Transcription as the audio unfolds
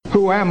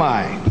Who am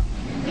I?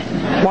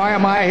 Why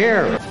am I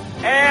here?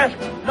 Ask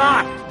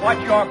not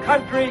what your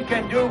country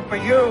can do for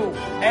you.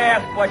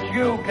 Ask what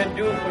you can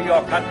do for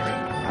your country.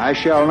 I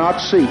shall not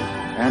seek,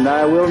 and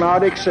I will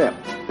not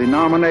accept, the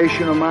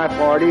nomination of my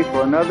party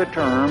for another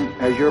term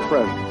as your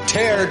president.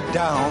 Tear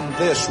down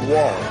this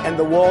wall. And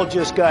the wall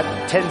just got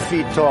 10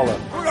 feet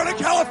taller. We're going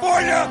to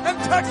California and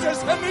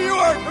Texas and New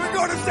York. And we're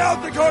going to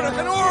South Dakota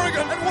and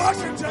Oregon and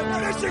Washington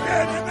and Michigan.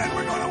 And then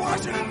we're going to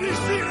Washington,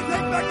 D.C. to take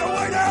back the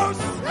White House.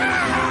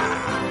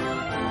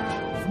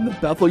 From the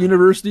Bethel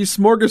University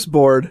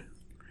Smorgasbord,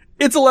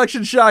 it's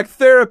Election Shock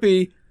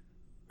Therapy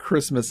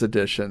Christmas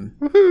Edition.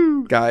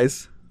 Woohoo!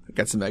 Guys, I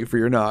got some egg for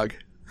your nog.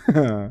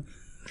 I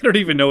don't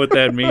even know what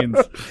that means.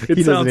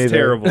 It sounds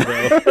terrible,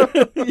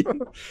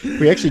 though.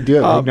 We actually do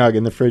have eggnog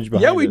in the fridge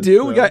behind Yeah, we us, do.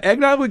 so. We got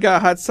eggnog. We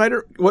got hot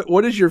cider.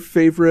 What is your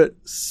favorite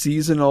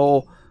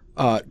seasonal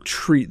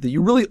treat that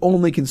you really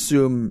only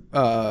consume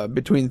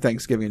between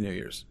Thanksgiving and New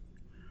Year's?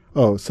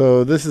 Oh,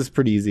 so this is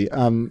pretty easy.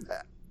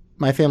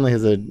 My family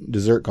has a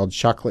dessert called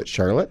Chocolate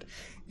Charlotte,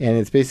 and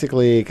it's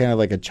basically kind of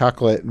like a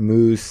chocolate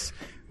mousse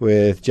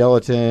with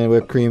gelatin,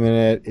 whipped cream in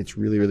it. It's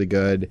really, really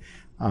good.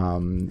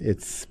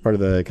 It's part of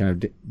the kind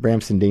of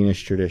Bramson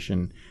Danish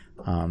tradition,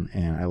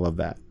 and I love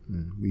that.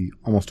 And we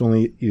almost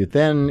only eat it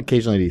then.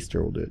 Occasionally at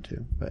Easter we'll do it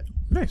too, but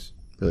nice,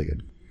 really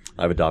good.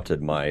 I've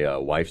adopted my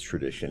wife's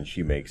tradition.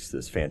 She makes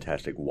this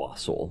fantastic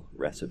wassail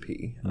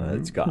recipe.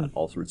 It's got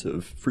all sorts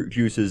of fruit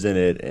juices in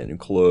it and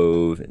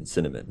clove and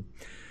cinnamon.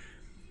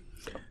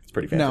 It's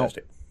pretty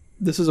fantastic. Now,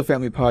 this is a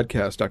family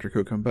podcast, Dr.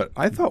 Kukum, but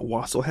I thought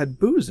wassail had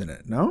booze in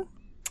it, no?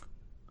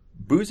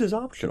 Booze is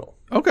optional.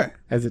 Okay.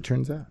 As it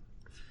turns out.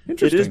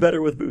 It is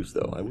better with booze,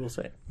 though, I will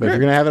say. But if you're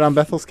going to have it on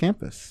Bethel's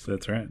campus.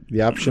 That's right.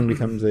 The option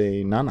becomes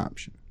a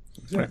non-option.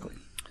 Exactly.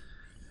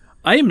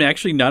 I am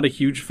actually not a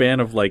huge fan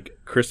of like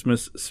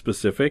Christmas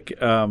specific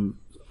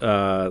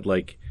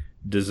like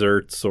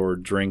desserts or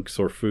drinks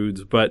or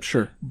foods, but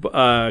sure.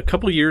 A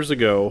couple years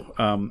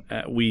ago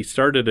we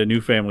started a new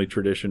family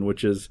tradition,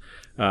 which is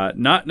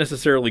not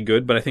necessarily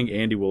good, but I think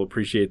Andy will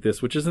appreciate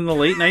this, which is in the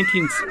late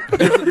 19th.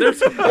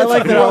 I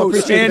like that. I'll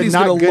appreciate Andy's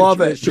going to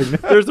love it.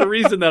 There's a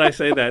reason that I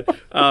say that,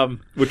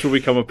 which will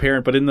become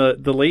apparent. But in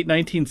the late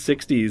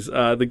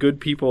 1960s, the good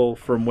people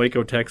from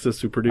Waco,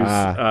 Texas, who produced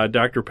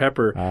Dr.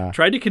 Pepper,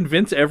 tried to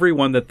convince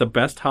everyone that the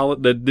best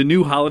the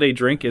new holiday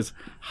drink is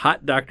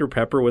hot Dr.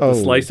 Pepper with a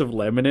slice of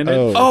lemon in it.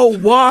 Oh,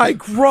 why?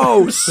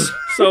 Gross.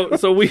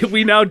 So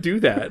we now do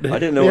that. I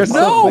didn't know.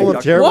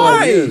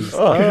 Why?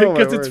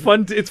 Because it's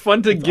fun. It's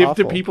fun to give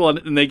to people,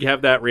 and they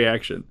have that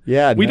reaction.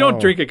 Yeah, we don't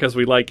drink it because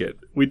we like it.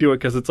 We do it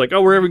because it's like,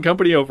 oh, we're having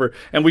company over,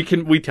 and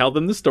we tell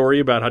them the story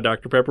about how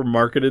Dr. Pepper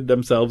marketed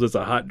themselves as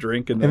a hot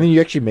drink, and then you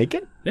actually make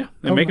it. Yeah,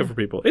 and make it for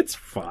people. It's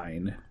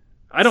fine.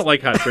 I don't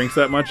like hot drinks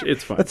that much.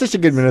 It's fine. That's such a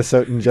good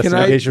Minnesotan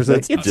justification.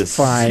 It's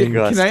fine.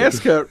 Can I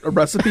ask a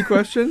recipe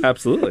question?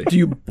 Absolutely. Do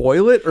you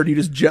boil it or do you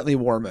just gently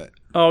warm it?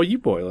 Oh, you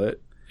boil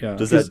it. Yeah.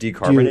 Does that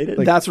decarbonate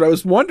it? That's what I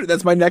was wondering.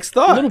 That's my next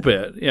thought. A little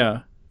bit,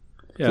 yeah.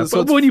 Yeah.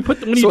 So but when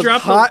you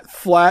drop hot,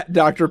 flat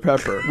Dr.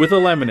 Pepper with a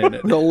lemon in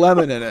it. With a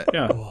lemon in it.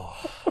 Yeah.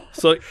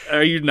 So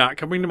are you not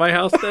coming to my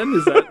house then?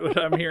 Is that what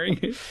I'm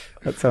hearing?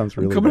 That sounds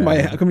really I'm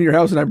coming to your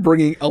house and I'm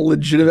bringing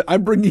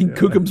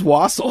Kukum's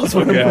wassail. That's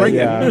what I'm bringing.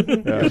 Yeah.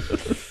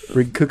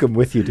 Bring Kukum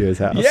with you to his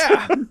house.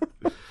 Yeah.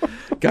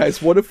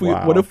 Guys, what if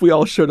we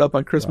all showed up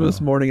on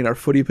Christmas morning in our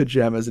footy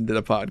pajamas and did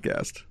a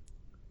podcast?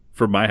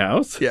 From my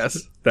house?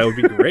 Yes. That would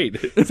be great.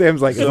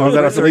 Sam's like, as long as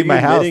I don't have to leave my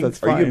house, that's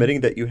fine. Are you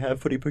admitting that you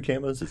have footy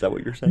pajamas? Is that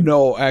what you're saying?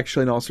 No,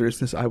 actually, in all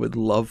seriousness, I would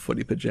love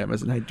footy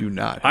pajamas, and I do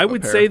not. I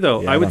would say,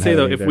 though,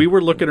 if we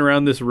were looking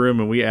around this room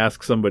and we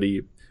asked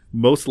somebody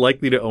most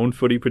likely to own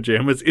footy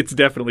pajamas, it's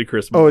definitely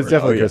Chris Moore. Oh, it's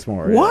definitely Chris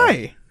Moore.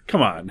 Why?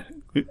 Come on.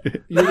 You're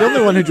the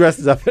only one who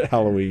dresses up at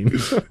Halloween.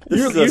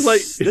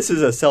 This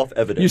is a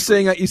self-evident.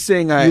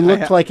 You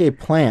looked like a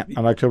plant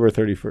on October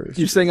 31st.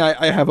 You're saying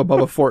I have above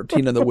a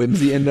 14 on the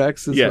whimsy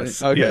index?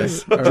 Yes. Okay.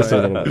 Yes. All right. Just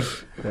a little bit.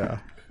 Yeah.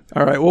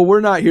 All right. Well,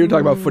 we're not here to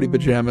talk about footy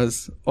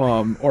pajamas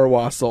or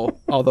wassail,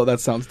 although that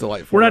sounds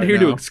delightful. We're not here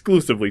to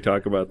exclusively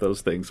talk about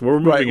those things. We're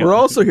moving on. We're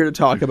also here to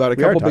talk about a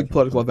couple big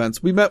political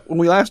events. We met when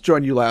we last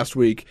joined you last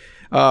week.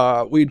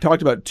 We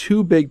talked about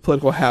two big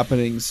political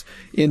happenings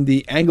in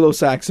the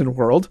Anglo-Saxon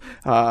world,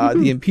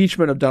 the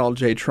impeachment of Donald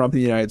J. Trump in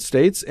the United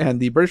States and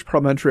the British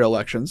parliamentary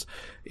elections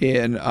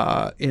in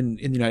the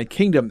United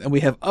Kingdom. And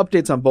we have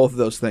updates on both of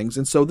those things.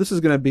 And so this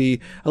is going to be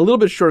a little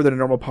bit shorter than a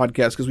normal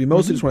podcast because we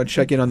mostly just want to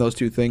check in on those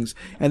two things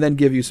and then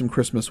give you some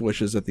Christmas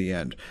wishes at the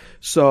end.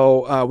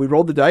 So we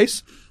rolled the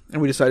dice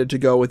and we decided to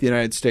go with the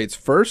United States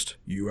first.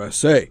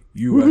 USA.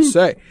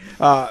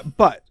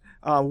 But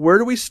where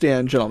do we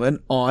stand, gentlemen,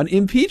 on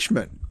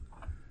impeachment?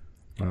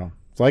 Well,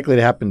 it's likely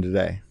to happen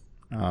today.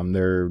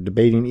 They're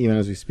debating even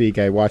as we speak.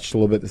 I watched a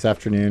little bit this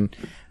afternoon,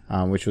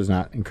 which was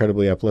not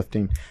incredibly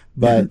uplifting.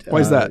 But why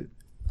is that?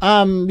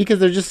 Because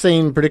they're just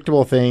saying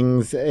predictable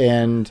things,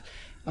 and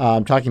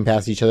talking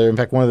past each other. In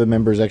fact, one of the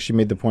members actually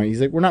made the point.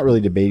 He's like, "We're not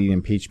really debating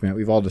impeachment.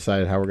 We've all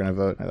decided how we're going to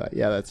vote." And I thought,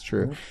 "Yeah, that's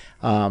true."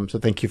 So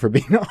thank you for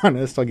being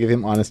honest. I'll give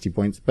him honesty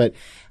points. But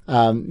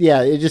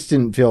it just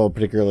didn't feel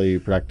particularly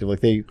productive.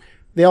 Like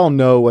they all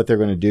know what they're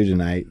going to do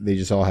tonight. They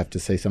just all have to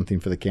say something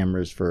for the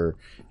cameras for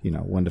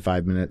 1 to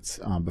 5 minutes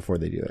before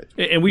they do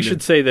it. And we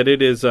should say that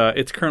it is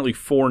it's currently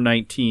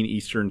 4:19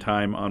 Eastern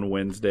time on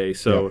Wednesday.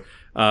 So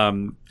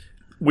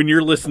when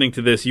you're listening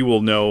to this, you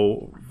will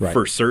know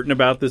for certain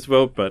about this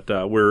vote, but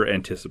we're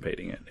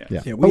anticipating it.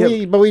 Yeah.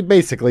 But we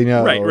basically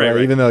know,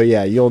 right? Even though,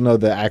 you'll know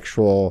the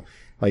actual,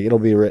 like, it'll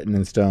be written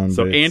in stone.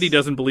 So Andy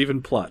doesn't believe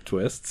in plot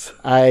twists.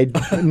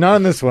 Not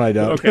on this one, I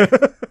don't. Okay.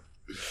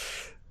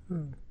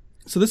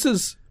 So this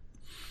is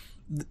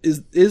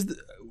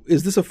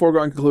this a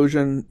foregone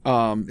conclusion?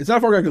 It's not a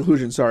foregone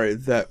conclusion. Sorry,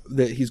 that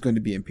he's going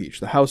to be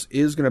impeached. The House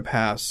is going to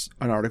pass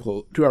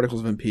two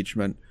articles of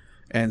impeachment,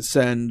 and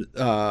send.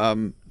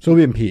 So he'll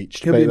be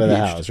impeached by the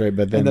House, right?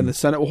 But then the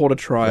Senate will hold a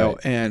trial,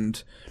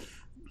 and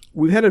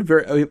we've had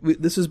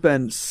this has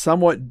been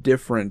somewhat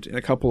different in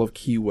a couple of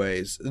key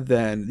ways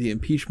than the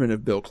impeachment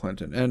of Bill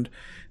Clinton, and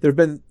there have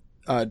been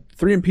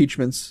 3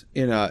 impeachments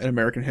in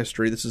American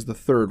history. This is the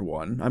third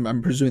one.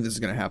 I'm presuming this is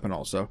going to happen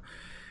also.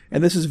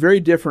 And this is very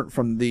different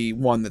from the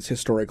one that's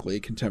historically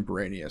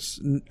contemporaneous.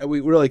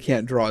 We really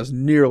can't draw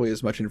nearly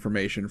as much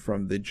information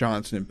from the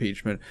Johnson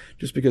impeachment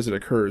just because it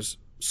occurs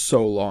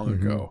so long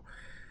ago.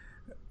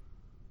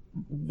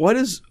 Why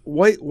does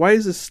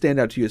this stand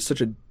out to you as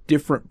such a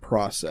different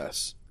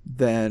process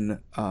than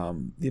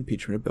the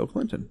impeachment of Bill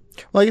Clinton?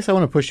 Well, I guess I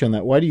want to push you on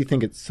that. Why do you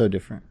think it's so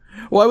different?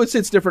 Well, I would say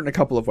it's different in a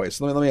couple of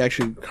ways. Let me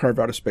actually carve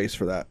out a space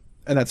for that,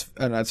 and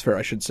that's fair,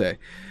 I should say.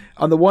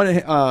 On the one,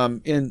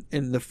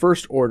 in the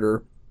first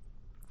order,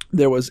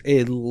 there was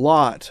a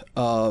lot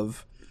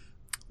of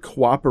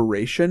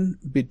cooperation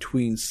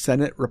between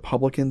Senate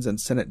Republicans and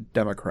Senate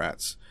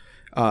Democrats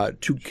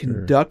to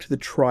conduct the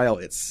trial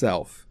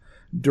itself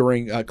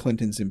during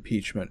Clinton's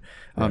impeachment.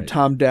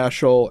 Tom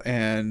Daschle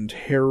and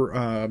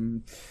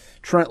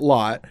Trent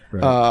Lott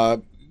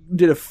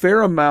did a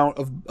fair amount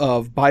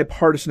of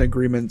bipartisan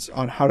agreements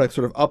on how to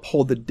sort of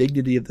uphold the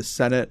dignity of the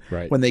Senate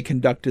when they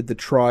conducted the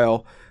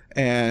trial,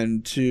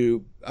 and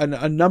to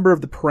a number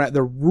of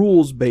the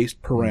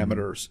rules-based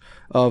parameters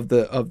of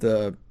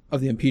the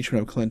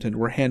impeachment of Clinton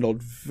were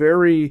handled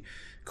very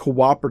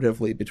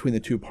cooperatively between the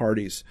two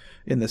parties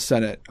in the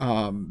Senate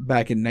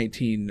back in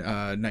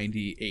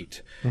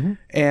 1998.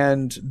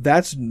 And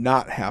that's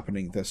not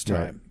happening this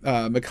time.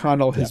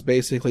 McConnell has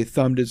basically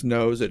thumbed his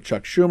nose at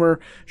Chuck Schumer.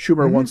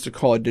 Schumer wants to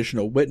call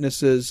additional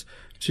witnesses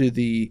to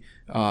the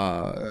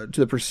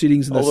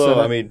proceedings in the Senate.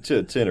 Although, I mean,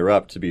 to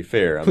interrupt, to be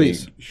fair, I mean,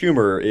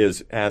 Schumer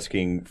is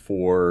asking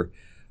for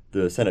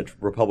the Senate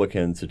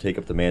Republicans to take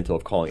up the mantle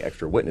of calling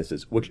extra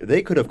witnesses, which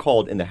they could have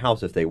called in the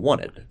House if they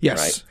wanted.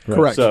 Yes, right?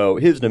 Correct. So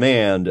his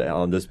demand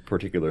on this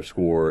particular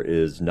score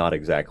is not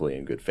exactly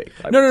in good faith.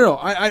 No.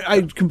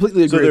 I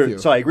completely agree with you.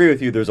 So I agree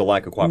with you. There's a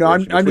lack of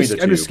cooperation. I'm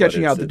just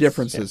sketching out the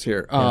differences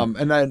here,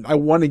 and I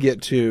want to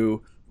get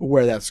to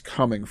where that's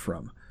coming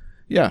from.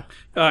 Yeah.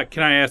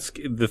 Can I ask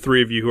the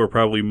three of you who are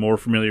probably more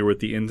familiar with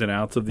the ins and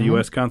outs of the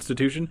U.S.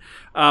 Constitution?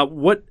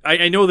 What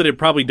I know that it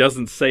probably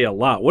doesn't say a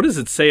lot. What does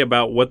it say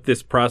about what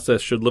this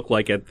process should look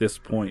like at this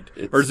point?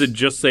 Or does it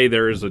just say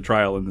there is a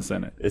trial in the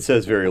Senate? It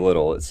says very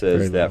little. It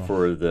says that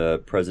for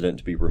the president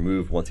to be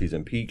removed once he's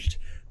impeached,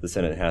 the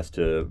Senate has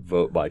to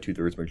vote by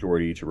 2/3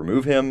 majority to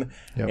remove him,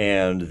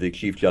 and the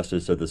Chief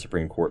Justice of the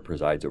Supreme Court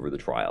presides over the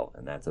trial,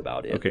 and that's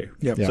about it. Okay.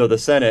 So the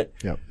Senate,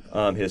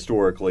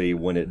 historically,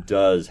 when it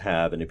does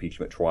have an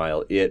impeachment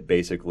trial, it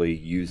basically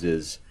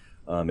uses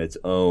its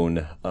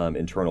own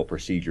internal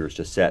procedures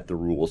to set the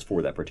rules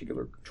for that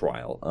particular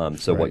trial.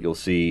 What you'll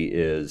see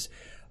is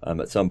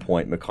at some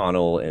point,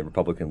 McConnell and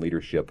Republican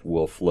leadership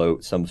will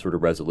float some sort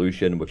of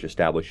resolution which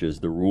establishes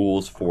the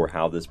rules for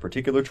how this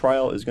particular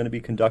trial is going to be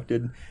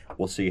conducted.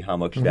 We'll see how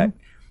much that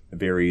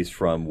varies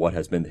from what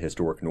has been the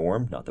historic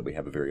norm, not that we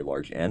have a very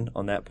large N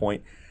on that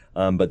point.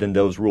 But then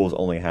those rules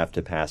only have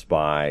to pass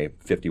by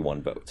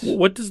 51 votes.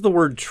 What does the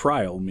word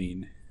trial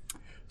mean?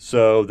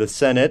 So the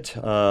Senate,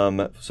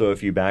 so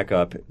if you back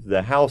up,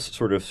 the House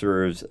sort of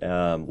serves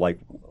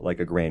like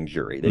a grand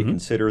jury. They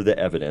consider the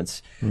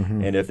evidence,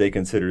 and if they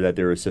consider that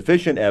there is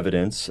sufficient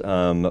evidence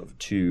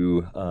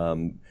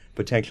to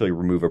potentially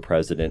remove a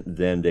president,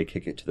 then they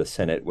kick it to the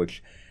Senate,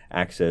 which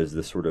acts as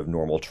the sort of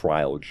normal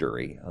trial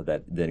jury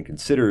that then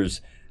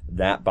considers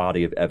that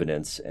body of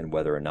evidence and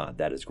whether or not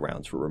that is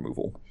grounds for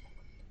removal.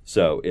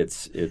 So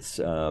it's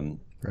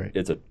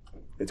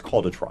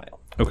called a trial.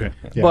 Okay,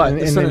 but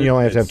and then you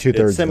only have to have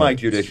 2/3. It's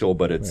semi-judicial,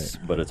 but it's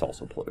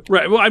also political.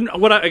 Right.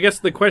 Well, I guess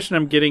the question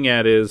I'm getting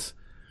at is,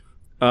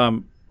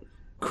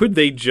 could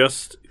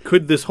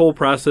this whole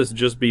process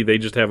just be they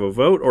just have a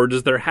vote, or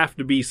does there have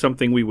to be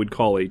something we would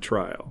call a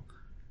trial?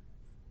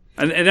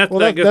 And that's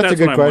a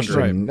good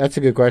question. That's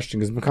a good question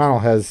because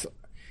McConnell has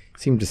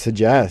seemed to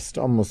suggest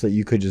almost that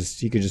you could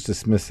just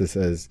dismiss this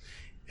as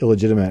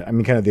illegitimate. I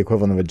mean, kind of the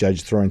equivalent of a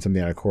judge throwing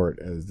something out of court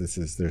as this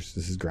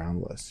is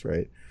groundless,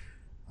 right?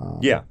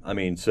 Yeah, I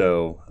mean,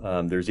 so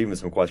there's even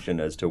some question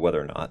as to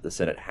whether or not the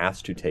Senate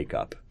has to take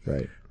up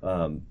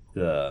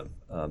the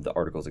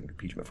articles of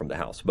impeachment from the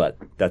House, but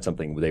that's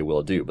something they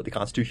will do. But the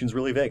Constitution's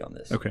really vague on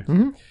this. Okay.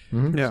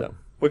 Yeah. So,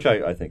 which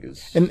I think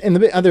is And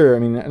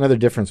another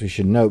difference we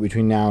should note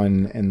between now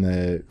and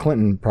the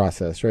Clinton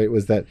process, right,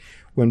 was that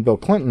when Bill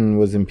Clinton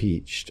was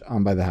impeached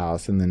by the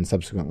House and then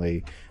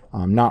subsequently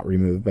not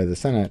removed by the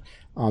Senate,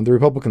 the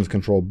Republicans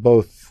controlled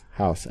both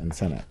House and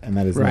Senate, and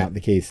that is not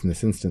the case in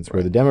this instance,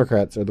 where the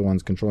Democrats are the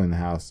ones controlling the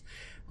House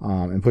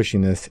and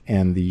pushing this,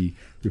 and the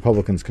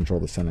Republicans control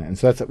the Senate. And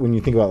so that's when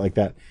you think about like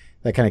that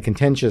kind of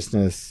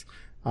contentiousness.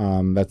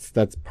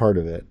 That's part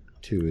of it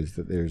too, is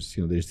that there's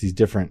these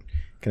different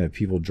kind of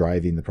people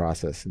driving the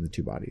process in the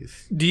two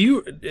bodies. Do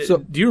you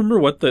remember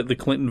what the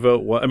Clinton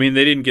vote was? I mean,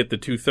 they didn't get the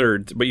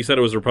 2/3, but you said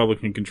it was a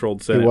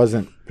Republican-controlled Senate. It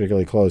wasn't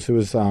particularly close. It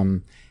was.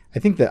 I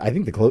think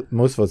the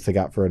most votes they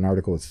got for an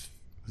article was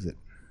it?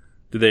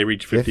 Did they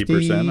reach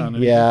 50% on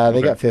it? Yeah,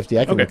 they got 50.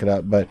 I can look it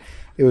up, but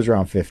it was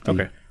around 50.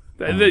 Okay.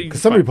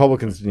 Because some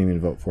Republicans didn't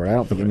even vote for it. I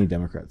don't think any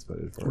Democrats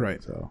voted for it.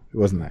 Right. So it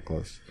wasn't that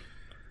close.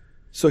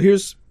 So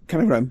here's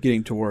kind of what I'm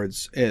getting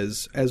towards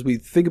is, as we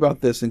think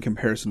about this in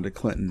comparison to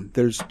Clinton,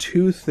 there's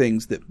two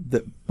things that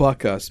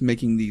buck us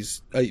making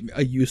these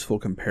a useful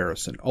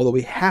comparison, although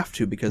we have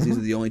to, because these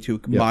are the only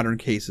two modern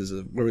cases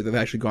where they've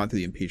actually gone through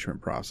the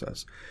impeachment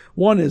process.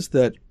 One is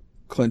that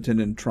Clinton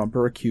and Trump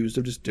are accused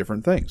of just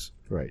different things.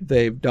 Right.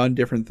 They've done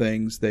different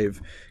things.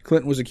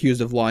 Clinton was accused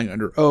of lying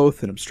under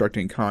oath and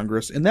obstructing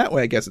Congress. In that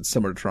way, I guess it's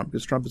similar to Trump,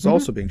 because Trump is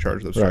also being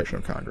charged with obstruction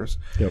of Congress.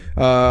 Yep.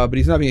 But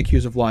he's not being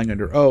accused of lying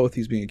under oath.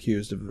 He's being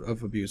accused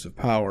of abuse of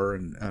power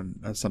and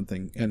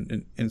something,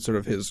 and sort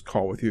of his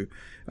call with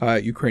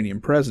Ukrainian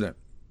president.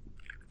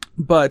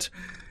 But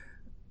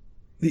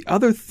the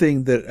other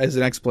thing that, as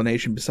an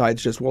explanation,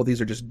 besides just, well, these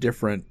are just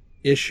different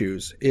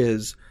issues,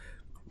 is,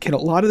 can a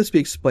lot of this be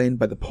explained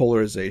by the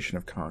polarization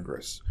of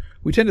Congress?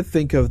 We tend to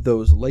think of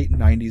those late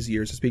 90s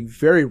years as being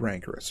very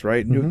rancorous,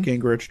 right? Newt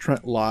Gingrich,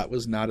 Trent Lott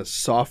was not a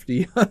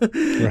softie,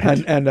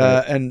 and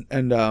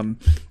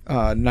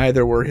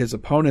neither were his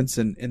opponents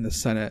in the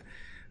Senate.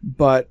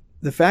 But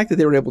the fact that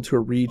they were able to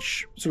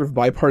reach sort of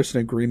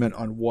bipartisan agreement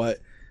on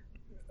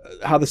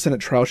how the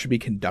Senate trial should be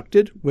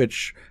conducted,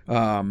 which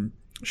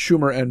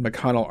Schumer and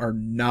McConnell are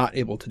not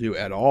able to do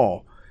at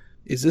all,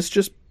 is this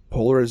just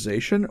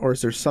polarization, or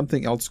is there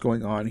something else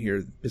going on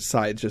here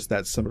besides just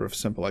that sort of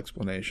simple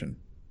explanation?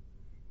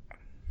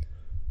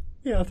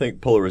 Yeah, I think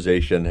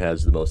polarization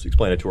has the most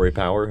explanatory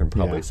power and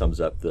probably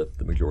sums up the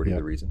majority of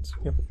the reasons.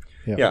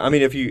 Yeah, I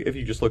mean, if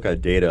you just look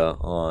at data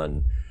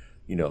on,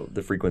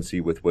 the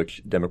frequency with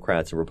which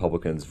Democrats and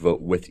Republicans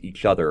vote with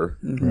each other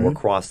or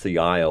cross the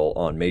aisle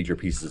on major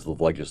pieces of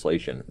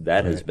legislation,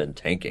 that has been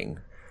tanking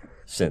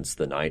since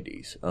the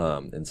 90s.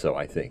 And so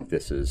I think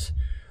this is,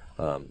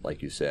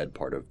 like you said,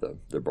 part of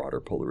the broader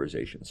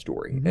polarization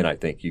story. And I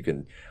think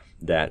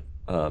that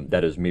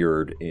is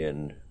mirrored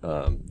in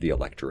the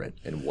electorate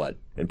and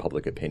in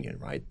public opinion,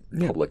 right?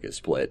 Yeah. Public is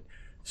split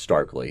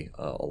starkly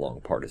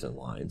along partisan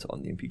lines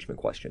on the impeachment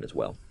question as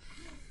well.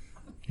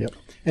 Yep.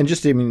 And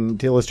just to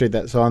illustrate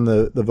that, so on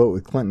the vote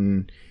with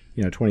Clinton,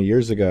 20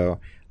 years ago,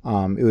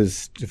 it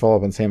was, to follow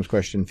up on Sam's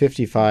question,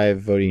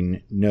 55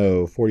 voting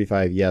no,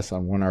 45 yes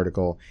on one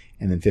article,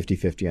 and then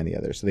 50-50 on the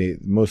other. So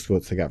most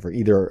votes they got for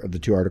either of the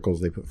two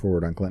articles they put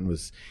forward on Clinton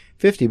was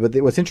 50. But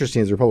what's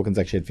interesting is Republicans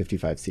actually had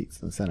 55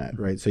 seats in the Senate,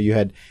 right? So you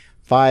had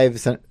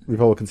 5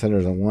 Republican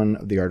senators on one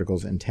of the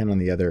articles and 10 on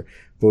the other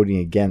voting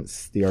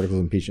against the articles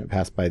of impeachment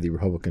passed by the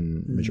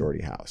Republican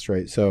majority House,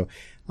 right? So,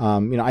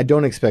 I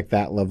don't expect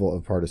that level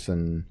of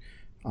partisan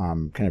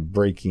kind of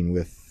breaking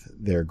with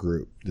their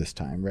group this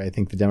time, right? I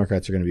think the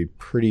Democrats are going to be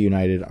pretty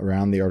united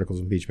around the articles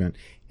of impeachment,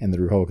 and the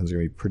Republicans are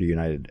going to be pretty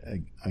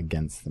united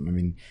against them. I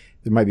mean,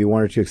 there might be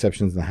one or two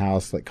exceptions in the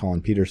House, like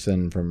Colin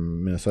Peterson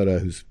from Minnesota,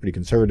 who's pretty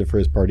conservative for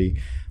his party.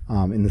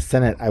 In the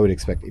Senate, I would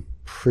expect a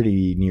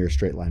pretty near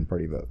straight line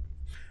party vote.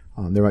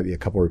 There might be a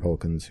couple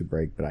Republicans who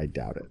break, but I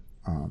doubt it.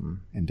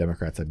 And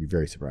Democrats, I'd be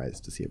very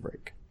surprised to see a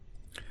break.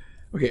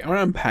 Okay, I want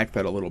to unpack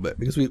that a little bit,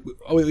 because you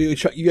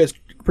guys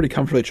pretty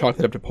comfortably chalk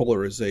that up to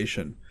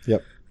polarization.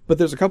 Yep. But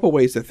there's a couple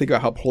ways to think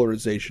about how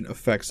polarization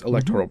affects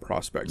electoral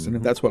prospects. And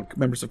if that's what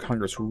members of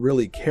Congress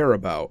really care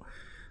about,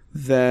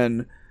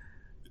 then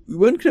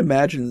one could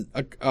imagine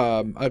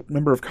a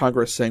member of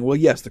Congress saying, well,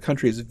 yes, the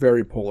country is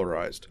very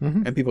polarized,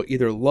 and people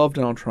either love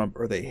Donald Trump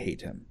or they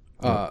hate him.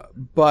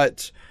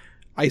 But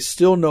I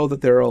still know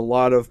that there are a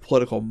lot of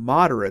political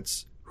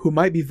moderates who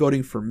might be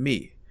voting for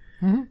me.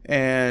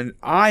 And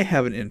I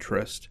have an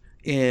interest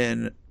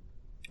in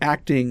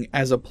acting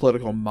as a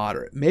political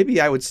moderate.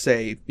 Maybe I would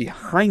say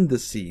behind the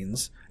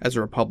scenes as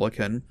a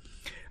Republican,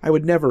 I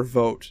would never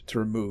vote to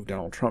remove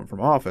Donald Trump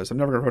from office. I'm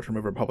never going to vote to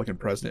remove a Republican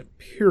president,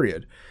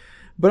 period.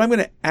 But I'm going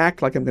to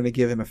act like I'm going to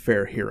give him a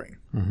fair hearing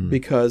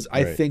because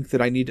I think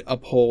that I need to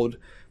uphold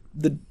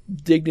the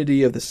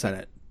dignity of the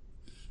Senate.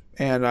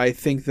 And I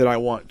think that I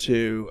want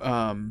to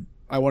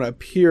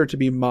appear to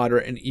be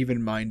moderate and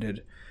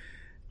even-minded.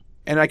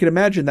 And I can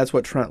imagine that's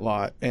what Trent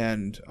Lott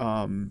and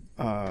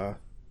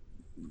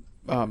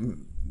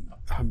I'm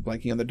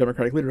blanking on the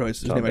Democratic leader.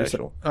 His Tom name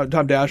Daschle.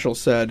 Tom Daschle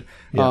said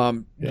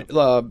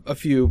a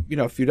few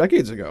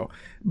decades ago.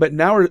 But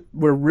now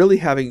we're really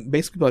having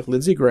basically like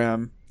Lindsey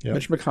Graham,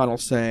 Mitch McConnell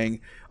saying,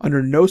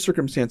 under no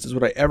circumstances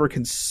would I ever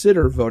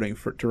consider voting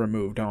to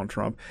remove Donald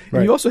Trump.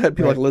 And you also had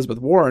people like Elizabeth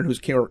Warren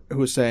who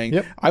was saying,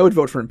 I would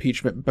vote for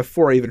impeachment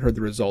before I even heard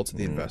the results of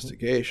the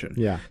investigation.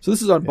 Yeah. So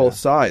this is on both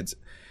sides.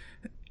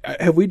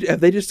 Have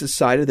they just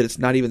decided that it's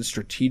not even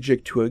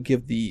strategic to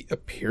give the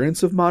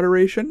appearance of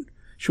moderation?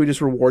 Should we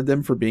just reward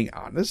them for being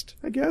honest,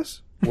 I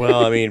guess?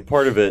 Well, I mean,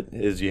 part of it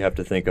is you have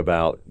to think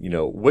about,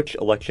 which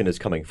election is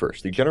coming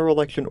first, the general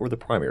election or the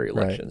primary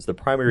elections. The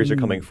primaries are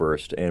coming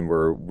first, and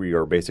we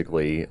are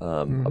basically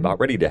about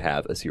ready to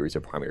have a series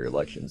of primary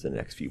elections in the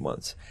next few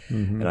months.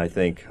 And I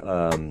think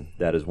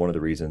that is one of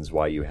the reasons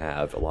why you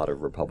have a lot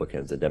of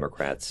Republicans and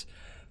Democrats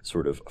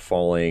sort of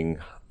falling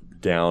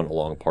down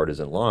along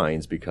partisan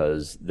lines,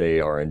 because they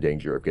are in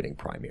danger of getting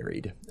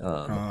primaried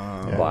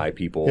by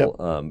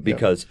people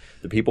because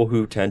the people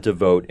who tend to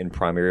vote in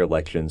primary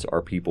elections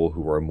are people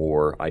who are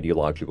more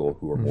ideological,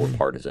 who are more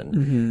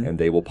partisan, and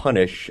they will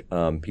punish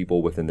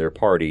people within their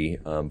party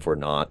for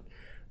not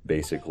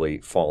basically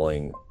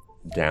falling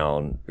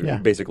down,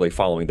 basically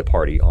following the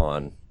party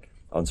on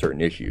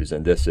certain issues,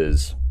 and this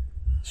is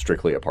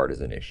strictly a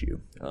partisan issue.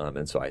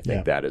 And so I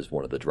think that is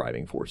one of the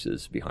driving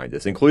forces behind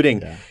this,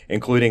 including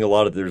a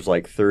lot of, there's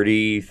like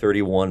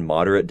 31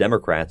 moderate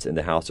Democrats in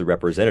the House of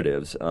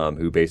Representatives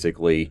who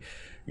basically,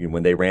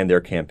 when they ran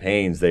their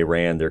campaigns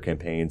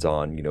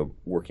on,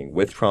 working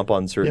with Trump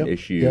on certain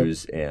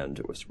issues and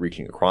was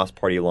reaching across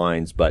party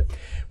lines. But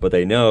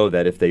they know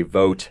that if they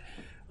vote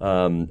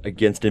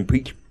against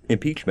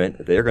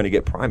impeachment, they're going to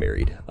get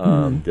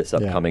primaried this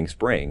upcoming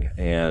spring.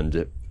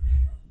 And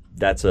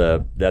that's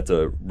a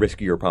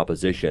riskier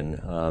proposition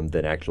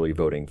than actually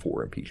voting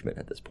for impeachment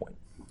at this point.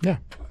 Yeah,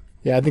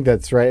 I think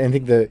that's right. I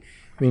think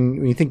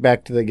when you think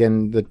back to the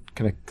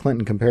kind of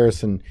Clinton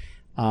comparison,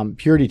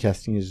 purity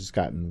testing has just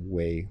gotten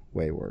way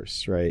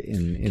worse, right?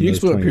 Can you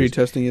explain what purity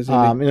testing is? In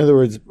other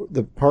words,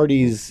 the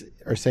parties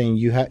are saying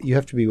you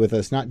have to be with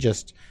us not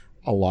just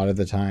a lot of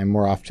the time,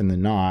 more often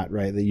than not,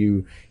 right? That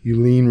you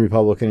lean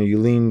Republican or you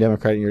lean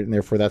Democrat, and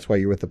therefore that's why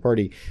you're with the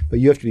party. But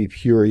you have to be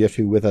pure. You have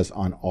to be with us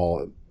on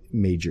all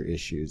major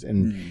issues,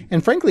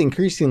 and frankly,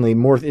 increasingly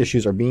more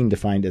issues are being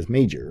defined as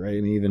major, right?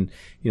 I mean, even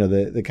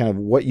the kind of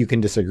what you can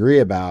disagree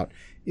about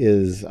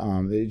is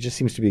it just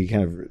seems to be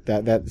kind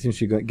of that seems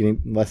to be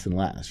getting less and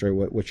less, right?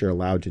 What you're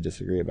allowed to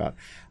disagree about,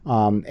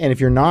 and if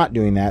you're not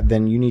doing that,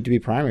 then you need to be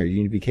primary. You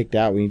need to be kicked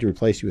out. We need to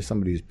replace you with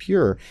somebody who's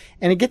pure.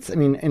 And it gets,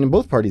 and in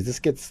both parties,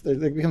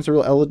 there becomes a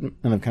real element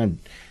of kind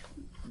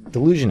of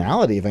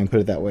delusionality, if I can put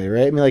it that way,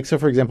 right? I mean, so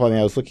for example,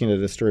 I was looking at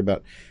a story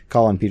about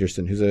Colin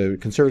Peterson, who's a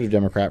conservative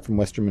Democrat from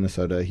western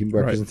Minnesota. He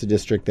represents a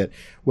district that,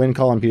 when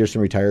Colin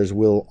Peterson retires,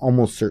 will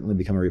almost certainly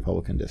become a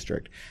Republican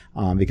district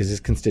because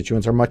his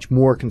constituents are much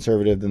more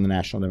conservative than the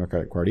National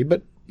Democratic Party.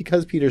 But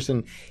because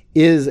Peterson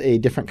is a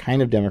different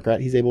kind of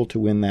Democrat, he's able to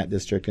win that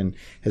district and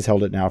has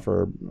held it now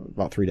for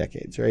about 3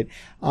 decades, right?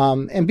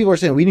 And people are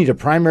saying, we need to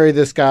primary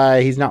this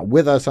guy. He's not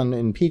with us on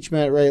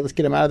impeachment, right? Let's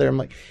get him out of there. I'm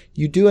like,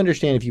 you do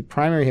understand if you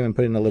primary him and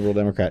put in a liberal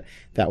Democrat,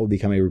 that will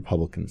become a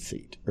Republican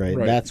seat, right?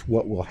 That's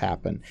what will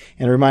happen.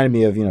 And it reminded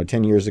me of,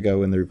 10 years ago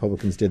when the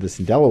Republicans did this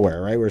in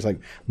Delaware, right? Where it's like,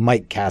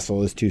 Mike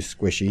Castle is too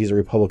squishy. He's a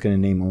Republican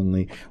in name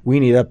only. We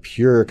need a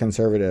pure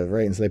conservative,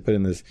 right? And so they put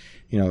in this,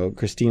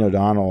 Christine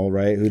O'Donnell,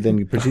 right? Who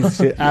then proceeds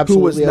to absolutely... Who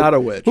was not a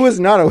witch. Who was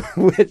not a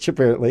witch,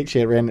 apparently. She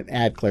had ran an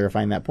ad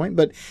clarifying that point.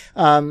 But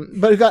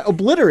it got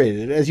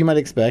obliterated, as you might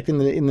expect, in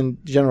the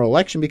general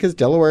election, because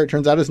Delaware, it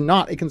turns out, is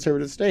not a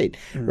conservative state,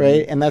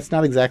 right? And that's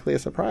not exactly a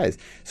surprise.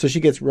 So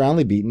she gets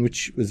roundly beaten,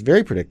 which was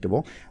very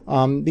predictable,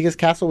 because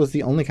Castle was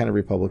the only kind of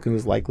Republican who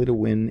was likely to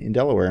win in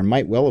Delaware and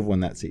might well have won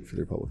that seat for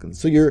the Republicans.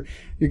 So you're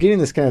getting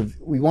this kind of,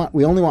 we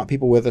only want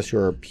people with us who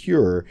are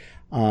pure,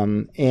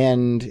 and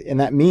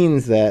that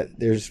means that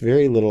there's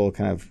very little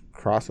kind of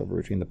crossover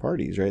between the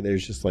parties, right?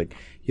 There's just like,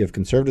 you have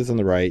conservatives on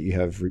the right, you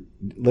have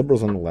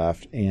liberals on the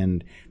left,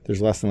 and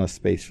there's less and less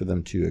space for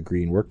them to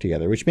agree and work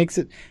together, which makes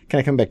it, kind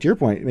of come back to your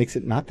point, it makes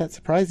it not that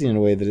surprising in a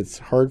way that it's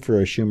hard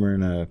for a Schumer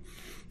and a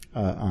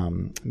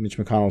Mitch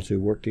McConnell to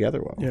work together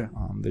well. Yeah.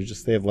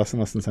 They have less and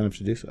less incentive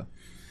to do so.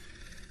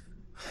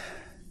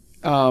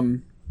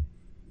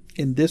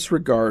 In this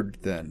regard,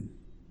 then,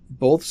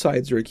 both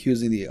sides are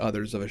accusing the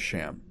others of a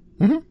sham.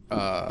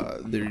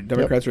 The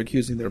Democrats are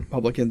accusing the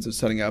Republicans of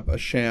setting up a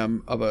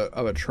sham of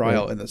a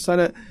trial in the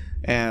Senate,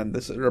 and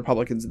the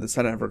Republicans in the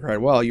Senate have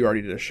required, well, you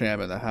already did a sham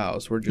in the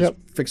House. We're just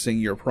fixing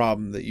your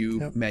problem that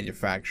you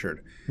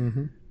manufactured.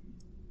 I'm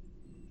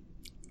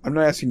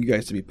not asking you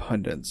guys to be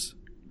pundits,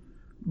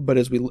 but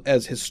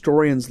as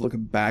historians look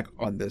back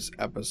on this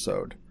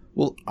episode,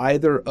 will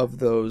either of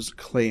those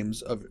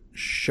claims of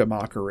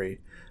shamakery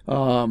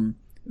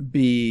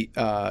be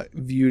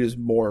viewed as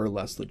more or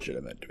less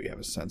legitimate? Do we have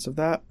a sense of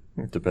that?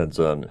 It depends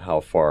on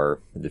how far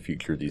in the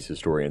future these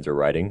historians are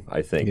writing.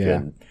 I think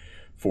in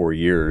 4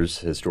 years,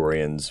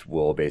 historians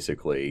will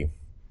basically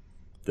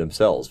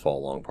themselves fall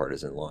along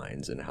partisan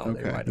lines in how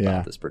they write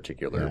about this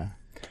particular. Yeah.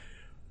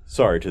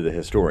 Sorry to the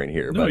historian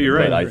here, No, but, you're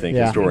right. but I think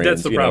historians,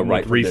 that's the problem write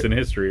with from recent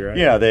history, right?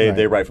 Yeah,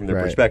 they write from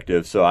their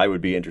perspective. So I would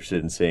be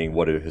interested in seeing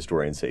what do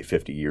historians say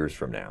 50 years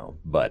from now.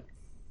 But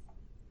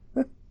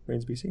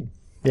remains to be seen.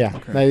 Yeah,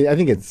 okay. I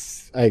think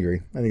I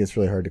agree. I think it's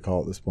really hard to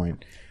call at this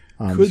point.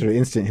 Sort of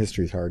instant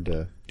history is hard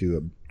to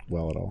do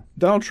well at all.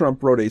 Donald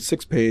Trump wrote a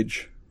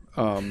 6-page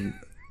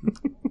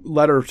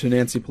letter to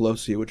Nancy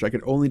Pelosi, which I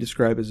could only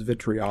describe as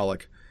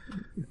vitriolic,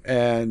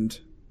 and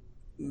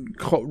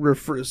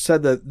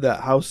said that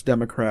House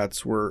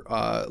Democrats were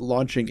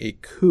launching a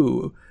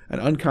coup, an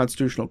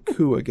unconstitutional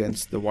coup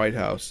against the White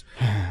House,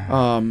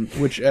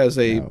 which, as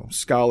a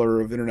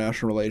scholar of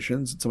international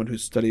relations and someone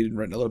who's studied and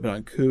written a little bit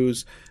on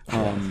coups,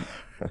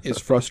 is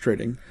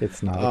frustrating.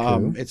 It's not a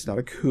coup. It's not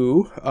a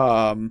coup.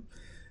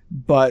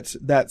 But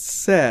that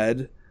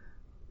said,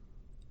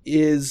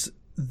 is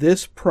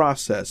this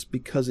process,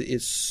 because it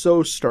is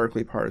so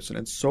starkly partisan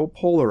and so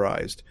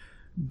polarized,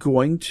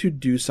 going to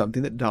do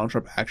something that Donald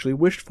Trump actually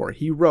wished for?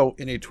 He wrote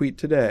in a tweet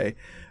today,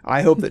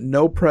 "I hope that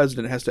no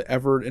president has to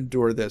ever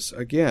endure this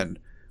again."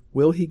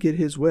 Will he get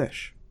his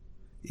wish?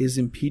 Is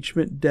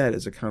impeachment dead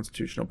as a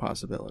constitutional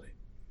possibility?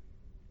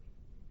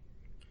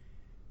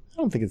 I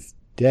don't think it's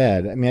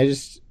dead. I mean,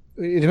 it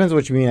depends on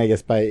what you mean, I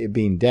guess, by it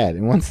being dead.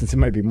 In one sense, it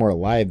might be more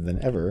alive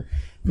than ever.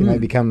 It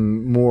might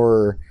become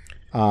more...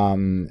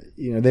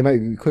 they might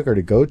be quicker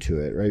to go to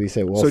it, right? You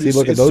say, well, look at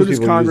those people. As soon as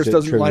Congress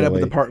doesn't line up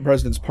with the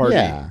president's party.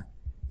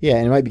 Yeah,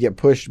 and it might get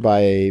pushed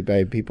by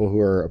people who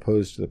are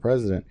opposed to the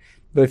president.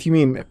 But if you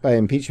mean by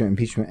impeachment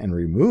and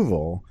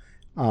removal,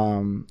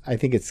 I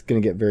think it's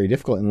going to get very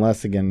difficult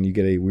unless, again, you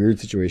get a weird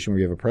situation where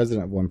you have a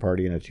president of one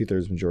party and a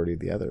 2/3 majority of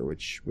the other,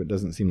 which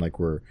doesn't seem like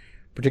we're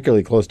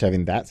particularly close to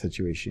having that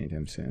situation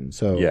anytime soon.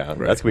 So yeah, that's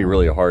going to be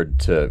really hard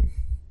to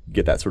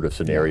get that sort of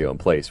scenario in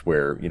place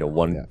where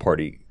one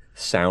party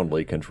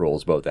soundly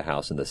controls both the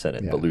House and the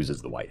Senate, but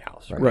loses the White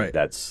House. Right.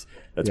 That's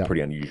a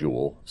pretty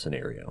unusual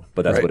scenario,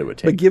 but that's what it would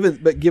take.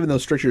 But given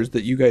those strictures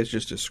that you guys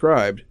just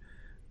described,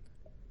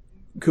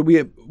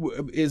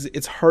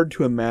 it's hard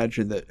to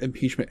imagine that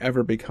impeachment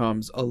ever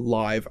becomes a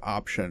live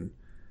option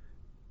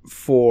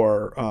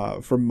for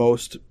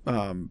most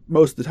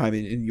of the time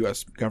in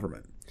U.S.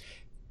 government.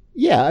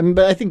 Yeah, I mean,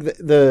 but I think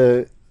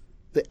the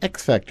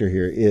X factor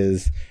here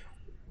is,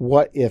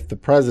 what if the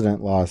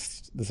president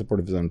lost the support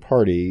of his own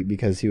party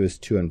because he was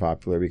too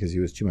unpopular, because he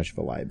was too much of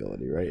a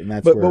liability, right? And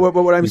that's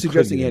what I'm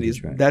suggesting, Andy,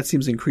 is that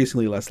seems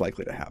increasingly less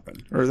likely to happen.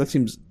 Or that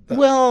seems...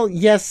 Well,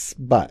 yes,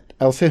 but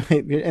I'll say,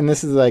 and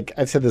this is like,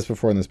 I've said this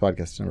before in this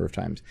podcast a number of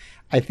times,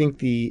 I think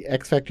the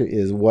X factor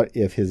is, what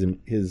if his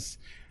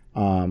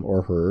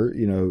or her,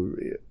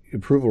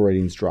 approval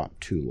ratings drop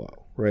too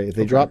low, right? If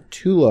they drop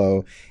too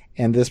low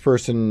and this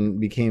person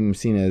became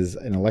seen as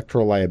an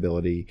electoral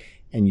liability,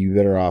 and you're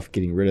better off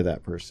getting rid of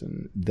that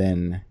person,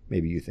 then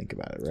maybe you think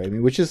about it, right? I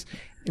mean, which is,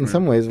 in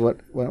some ways, one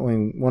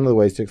of the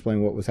ways to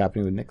explain what was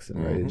happening with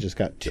Nixon, right? It just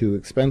got too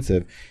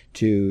expensive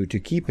to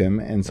keep him,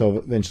 and so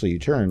eventually you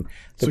turn.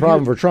 The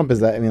problem for Trump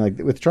is that,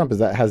 with Trump, is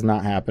that has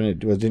not happened. It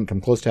didn't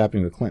come close to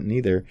happening with Clinton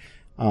either.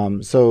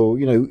 So,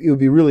 it would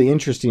be really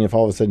interesting if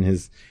all of a sudden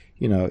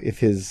if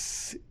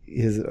his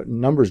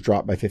numbers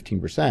drop by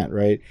 15%,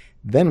 right?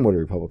 Then what do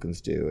Republicans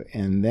do?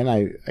 And then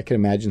I can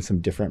imagine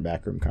some different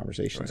backroom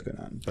conversations going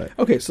on. But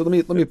okay, so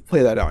let me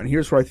play that out. And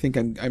here's where I think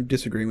I'm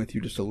disagreeing with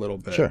you just a little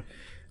bit. Sure.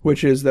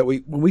 Which is that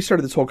when we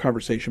started this whole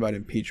conversation about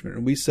impeachment,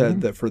 and we said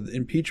that for the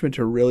impeachment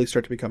to really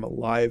start to become a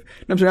live,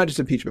 I'm sorry, not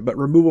just impeachment, but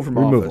removal from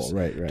office,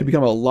 to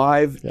become a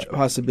live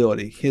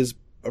possibility, his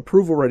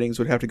approval ratings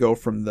would have to go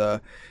from the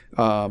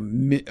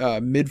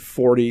mid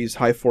 40s,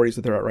 high 40s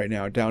that they're at right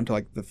now, down to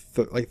like the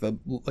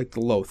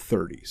low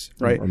 30s,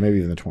 right? Or maybe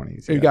even the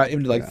 20s. It got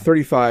into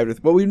 35.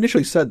 Well, we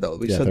initially said though,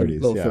 we said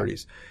 30s, the low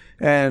 30s,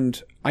 and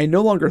I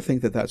no longer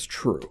think that that's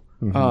true.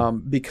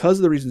 Because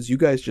of the reasons you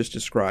guys just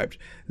described,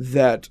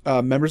 that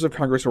members of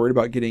Congress are worried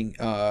about getting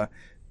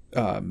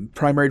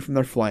primaried from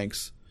their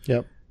flanks,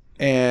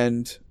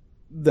 and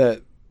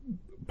that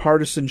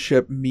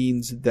partisanship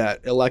means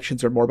that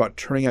elections are more about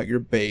turning out your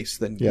base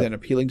than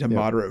appealing to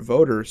moderate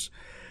voters.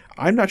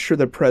 I'm not sure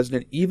the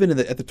president, even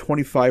at the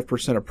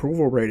 25%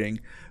 approval rating,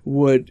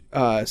 would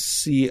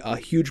see a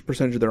huge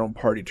percentage of their own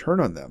party turn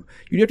on them.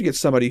 You'd have to get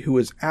somebody who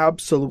is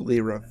absolutely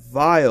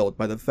reviled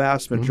by the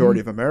vast majority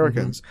of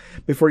Americans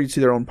before you'd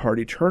see their own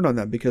party turn on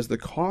them, because the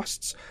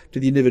costs to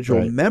the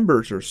individual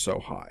members are so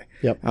high.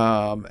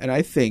 And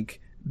I think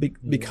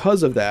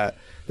because of that,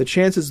 the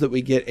chances that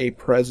we get a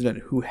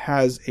president who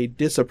has a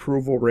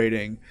disapproval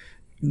rating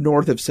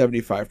north of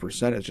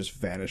 75% is just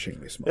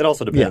vanishingly small. It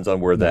also depends on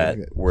where that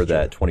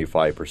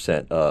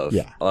 25%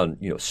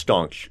 of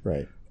staunch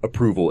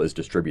approval is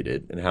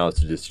distributed and how it's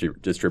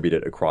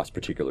distributed across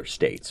particular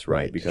states,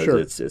 right?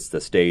 Because it's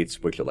the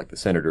states which elect the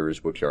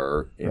senators, which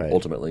are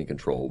ultimately in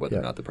control whether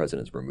or not the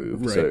president's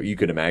removed. So you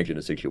could imagine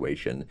a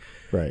situation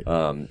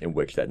in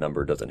which that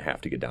number doesn't have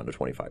to get down to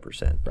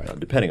 25%,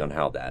 depending on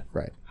how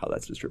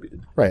that's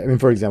distributed. Right. I mean,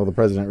 for example, the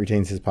president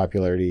retains his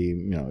popularity,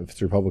 if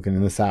it's Republican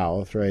in the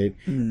South, right?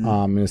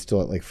 And it's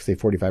still at like, say,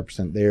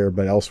 45% there,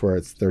 but elsewhere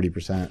it's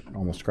 30%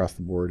 almost across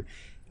the board.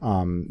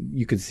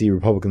 You could see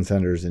Republican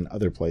senators in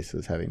other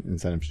places having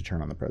incentives to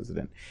turn on the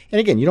president. And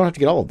again, you don't have to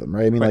get all of them,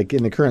 right? I mean, like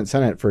in the current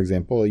Senate, for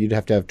example, you'd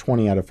have to have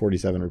 20 out of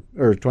 47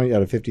 or 20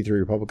 out of 53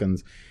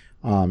 Republicans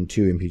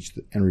to impeach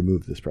and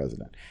remove this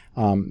president.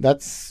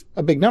 That's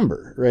a big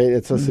number, right?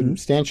 It's a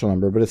substantial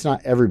number, but it's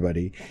not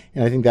everybody.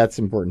 And I think that's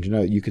important to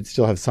know. You could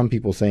still have some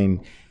people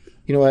saying,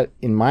 you know what,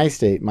 in my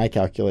state, my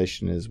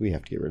calculation is we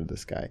have to get rid of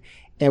this guy.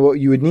 And what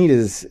you would need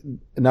is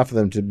enough of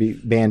them to be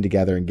band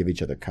together and give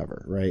each other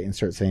cover, right? And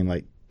start saying,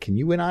 like, can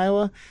you win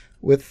Iowa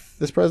with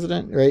this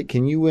president, right?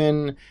 Can you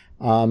win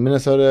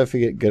Minnesota if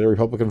we get a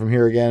Republican from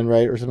here again,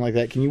 right? Or something like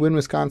that. Can you win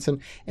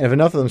Wisconsin? And if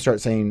enough of them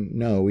start saying,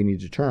 no, we need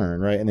to turn,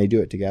 right? And they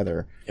do it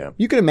together. Yeah.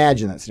 You could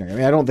imagine that scenario. I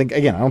mean, I don't think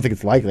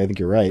it's likely. I think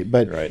you're right.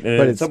 But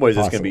in some ways,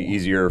 it's going to be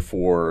easier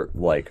for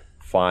like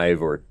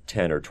 5 or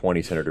 10 or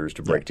 20 senators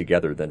to break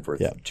together than for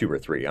 2 or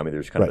 3. I mean,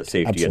 there's kind of a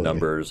safety in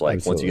numbers.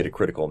 Like once you get a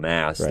critical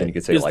mass, then you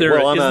could say, is there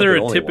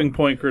a tipping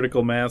point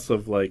critical mass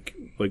of like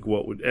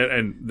what would,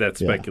 and that's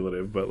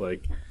speculative, but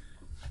like,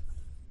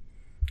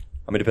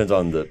 I mean, it depends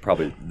on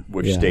probably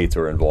which states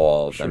are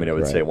involved. Sure, I mean, I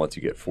would say once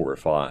you get 4 or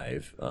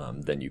 5,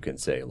 then you can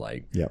say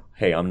like,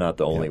 hey, I'm not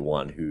the only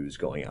one who's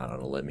going out on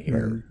a limb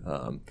here.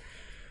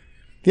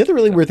 The other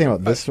really weird thing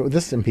about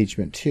this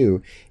impeachment,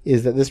 too,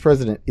 is that this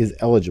president is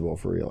eligible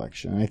for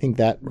re-election. And I think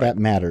that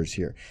matters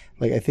here.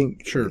 Like, I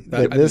think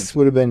this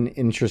would have been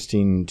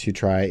interesting to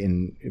try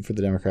for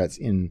the Democrats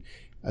in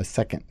a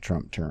second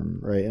Trump term,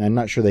 right? And I'm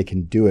not sure they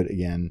can do it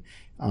again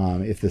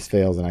if this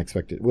fails, and I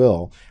expect it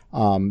will,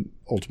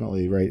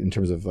 ultimately, right, in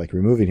terms of, like,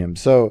 removing him.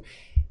 So,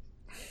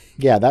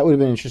 yeah, that would have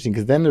been interesting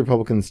because then the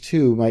Republicans,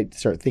 too, might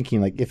start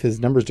thinking, like, if his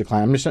numbers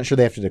decline, I'm just not sure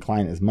they have to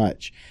decline as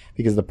much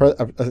because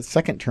a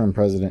second-term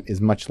president is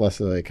much less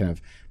of a kind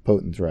of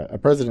potent threat. A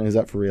president who's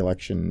up for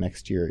re-election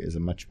next year is a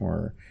much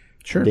more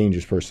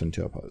dangerous person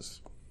to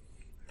oppose.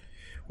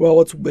 Well,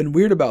 what's been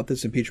weird about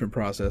this impeachment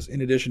process,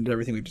 in addition to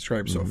everything we've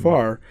described so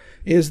far,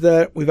 is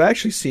that we've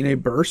actually seen a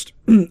burst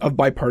of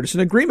bipartisan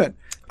agreement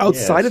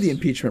outside of the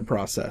impeachment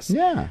process.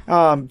 Yeah.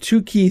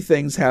 2 key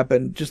things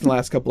happened just in the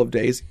last couple of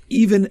days,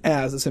 even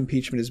as this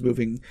impeachment is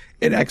moving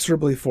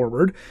inexorably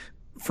forward.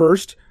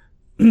 First,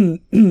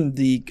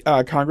 the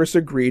Congress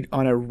agreed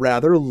on a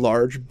rather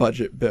large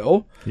budget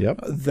bill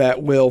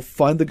that will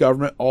fund the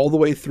government all the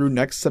way through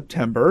next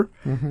September.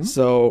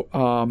 So,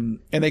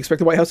 and they expect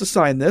the White House to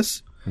sign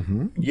this.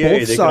 Yeah,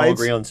 they can all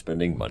agree on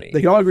spending money.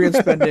 They can all agree on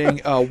spending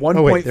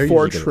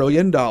 $1.4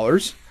 trillion,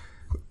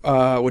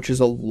 which is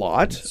a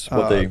lot. It's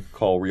what they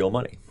call real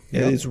money.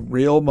 It is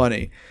real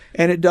money.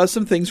 And it does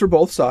some things for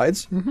both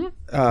sides.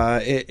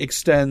 It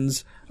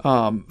extends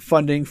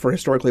funding for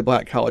historically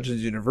black colleges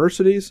and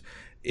universities.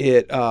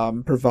 It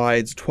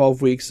provides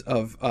 12 weeks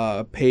of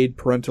paid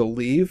parental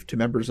leave to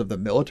members of the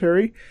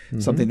military,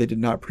 something they did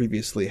not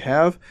previously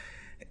have.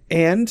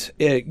 And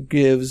it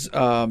gives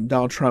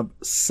Donald Trump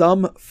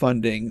some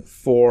funding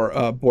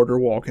for border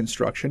wall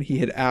construction. He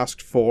had asked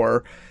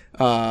for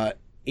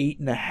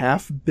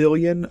 $8.5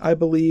 billion, I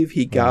believe.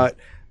 He got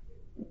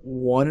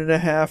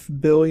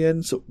 $1.5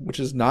 billion, which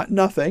is not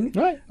nothing,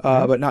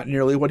 but not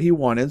nearly what he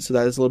wanted. So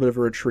that is a little bit of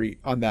a retreat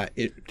on that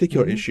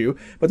particular issue.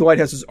 But the White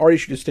House has already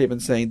issued a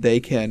statement saying they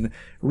can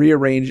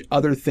rearrange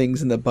other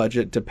things in the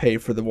budget to pay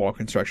for the wall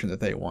construction that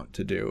they want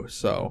to do.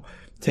 So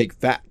take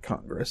that,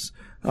 Congress.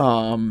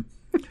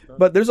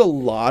 But there's a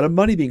lot of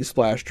money being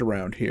splashed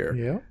around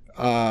here.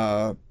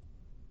 Yeah.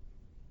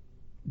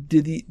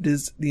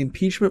 Does the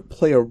impeachment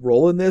play a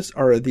role in this,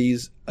 or are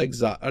these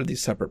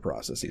separate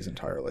processes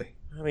entirely?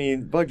 I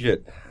mean,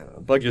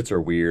 budgets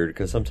are weird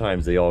because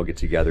sometimes they all get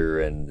together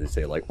and they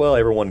say like, well,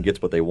 everyone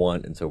gets what they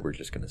want, and so we're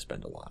just going to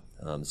spend a lot.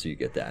 So you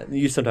get that. And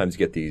you sometimes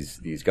get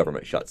these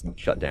government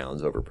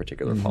shutdowns over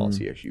particular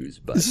policy issues.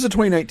 But this is a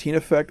 2019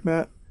 effect,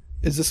 Matt.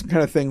 Is this the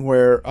kind of thing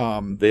where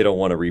they don't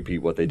want to repeat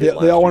what they did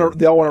last year?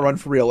 They all want to run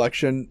for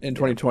re-election in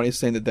 2020,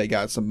 saying that they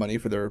got some money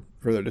for their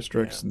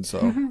districts, and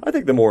so I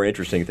think the more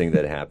interesting thing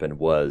that happened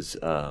was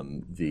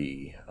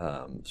the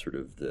sort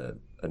of the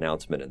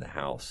announcement in the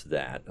House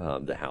that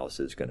the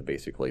House is going to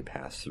basically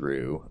pass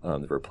through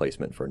the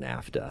replacement for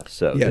NAFTA.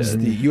 So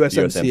the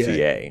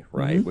USMCA,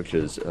 right, which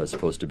is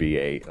supposed to be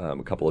a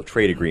couple of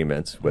trade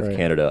agreements with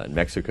Canada and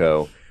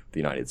Mexico, the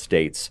United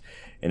States.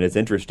 And it's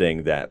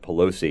interesting that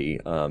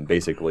Pelosi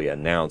basically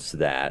announced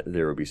that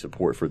there would be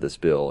support for this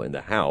bill in the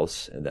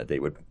House and that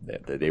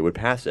they would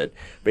pass it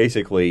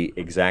basically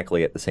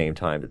exactly at the same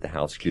time that the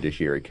House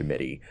Judiciary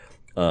Committee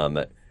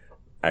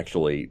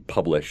actually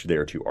published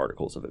their 2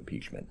 articles of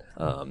impeachment.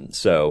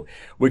 So,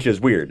 which is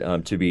weird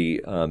to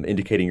be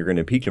indicating you're going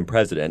to impeach a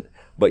president,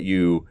 but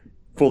you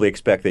fully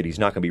expect that he's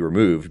not going to be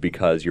removed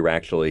because you're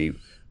actually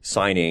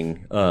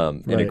signing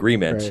an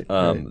agreement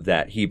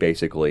that he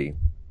basically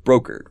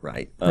brokered,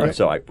 right?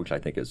 Which I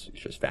think is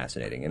just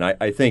fascinating. And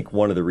I think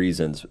one of the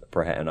reasons,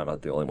 perhaps, and I'm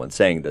not the only one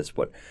saying this,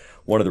 but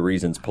one of the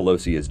reasons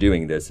Pelosi is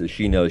doing this is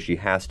she knows she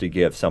has to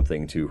give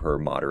something to her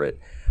moderate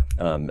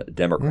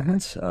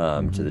Democrats,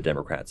 to the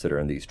Democrats that are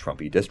in these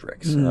Trumpy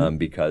districts,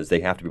 because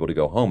they have to be able to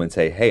go home and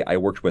say, hey, I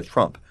worked with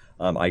Trump.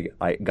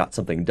 I got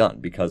something done,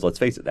 because let's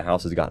face it, the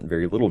House has gotten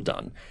very little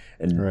done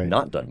and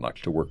not done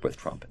much to work with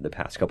Trump in the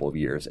past couple of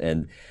years.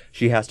 And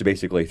she has to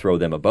basically throw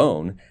them a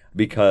bone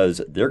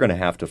because they're going to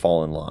have to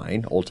fall in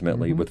line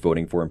ultimately with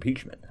voting for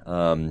impeachment.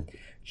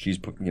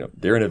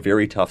 They're in a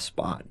very tough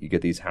spot. You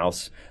get these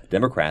House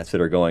Democrats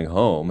that are going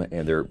home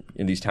and they're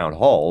in these town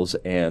halls,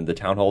 and the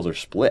town halls are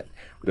split.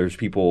 There's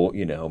people,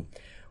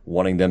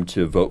 wanting them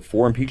to vote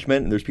for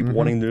impeachment, and there's people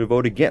wanting them to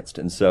vote against.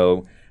 And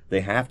so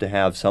they have to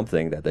have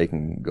something that they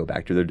can go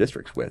back to their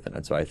districts with.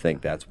 And so I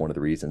think that's one of the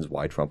reasons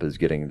why Trump is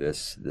getting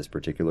this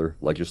particular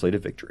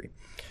legislative victory.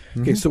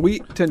 Okay, so we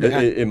tend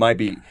to... It might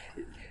be...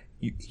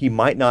 He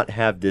might not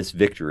have this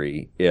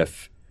victory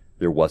if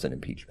there wasn't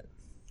impeachment,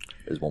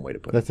 is one way to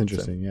put it. That's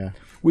interesting, yeah.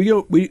 We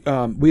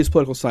as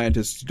political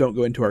scientists don't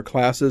go into our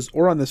classes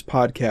or on this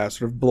podcast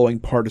sort of blowing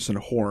partisan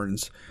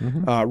horns,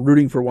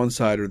 rooting for one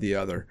side or the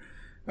other.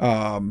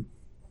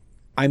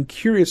 I'm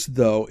curious,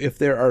 though, if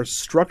there are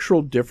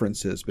structural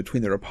differences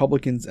between the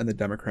Republicans and the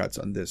Democrats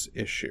on this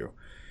issue.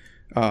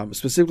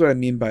 Specifically, what I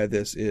mean by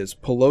this is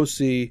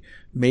Pelosi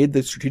made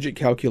the strategic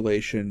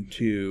calculation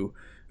to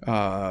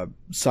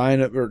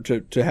sign up or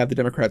to have the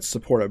Democrats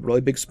support a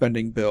really big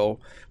spending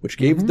bill, which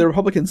gave the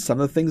Republicans some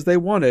of the things they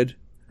wanted,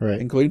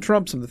 including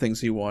Trump some of the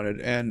things he wanted,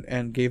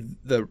 and gave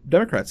the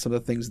Democrats some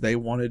of the things they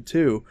wanted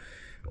too.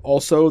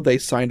 Also, they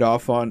signed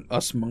off on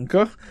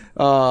USMCA,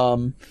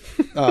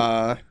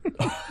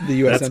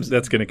 the USMCA.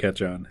 That's going to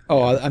catch on.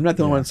 Oh, I'm not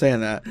the only one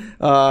saying that.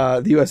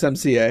 The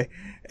USMCA,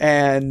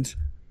 and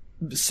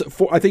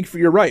I think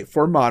you're right,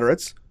 for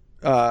moderates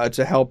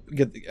to help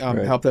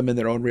help them in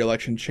their own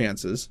reelection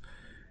chances.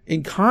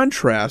 In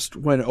contrast,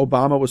 when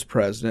Obama was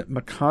president,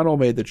 McConnell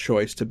made the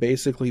choice to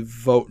basically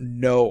vote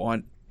no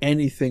on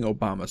anything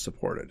Obama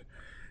supported,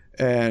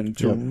 and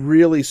to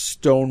really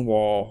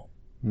stonewall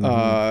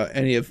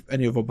any of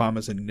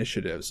Obama's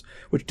initiatives,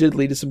 which did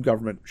lead to some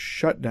government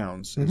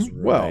shutdowns as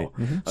well.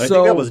 I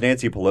think that was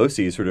Nancy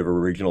Pelosi's sort of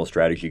original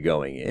strategy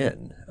going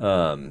in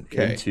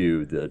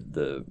into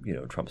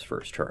the Trump's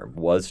first term,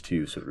 was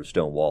to sort of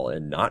stonewall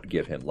and not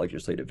give him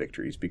legislative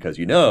victories, because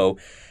you hand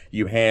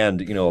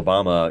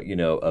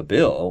Obama a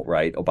bill,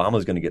 right?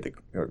 Obama's going to get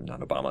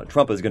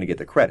Trump is going to get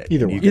the credit.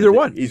 Either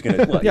one. He's going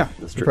to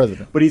that's true.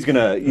 President. But he's going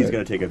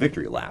to take a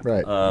victory lap,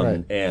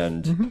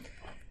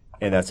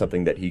 and that's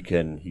something that he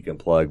can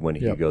plug when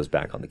he goes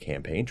back on the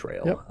campaign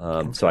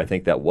trail. So I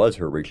think that was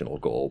her original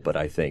goal. But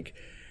I think,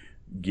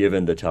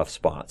 given the tough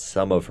spots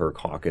some of her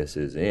caucus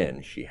is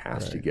in, she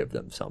has to give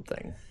them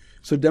something.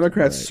 So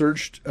Democrats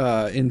surged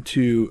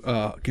into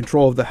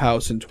control of the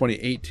House in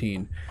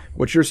 2018.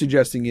 What you're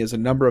suggesting is a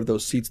number of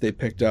those seats they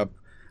picked up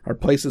are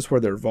places where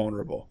they're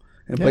vulnerable,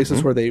 and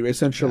places where they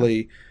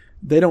essentially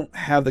they don't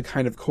have the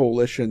kind of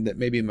coalition that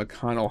maybe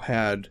McConnell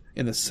had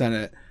in the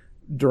Senate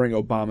during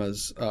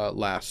Obama's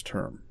last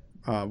term,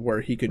 where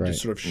he could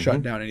just sort of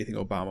shut down anything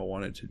Obama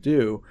wanted to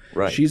do.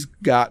 She's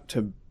got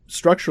to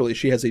structurally,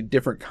 she has a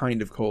different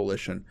kind of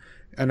coalition,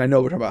 and I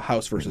know we're talking about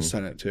House versus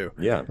Senate too.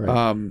 We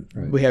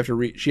have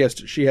to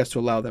she has to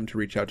allow them to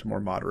reach out to more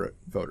moderate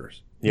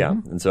voters.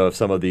 And so if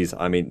some of these,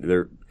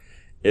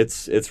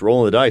 it's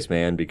rolling the dice,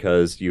 man,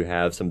 because you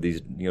have some of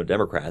these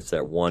Democrats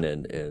that won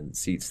in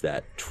seats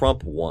that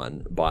Trump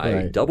won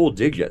by double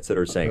digits that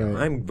are saying,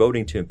 I'm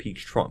voting to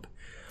impeach Trump.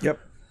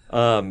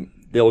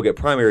 They'll get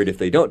primaried if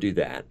they don't do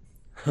that.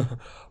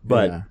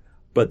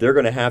 But they're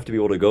going to have to be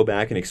able to go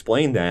back and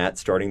explain that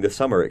starting this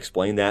summer,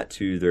 explain that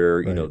to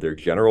their their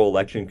general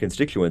election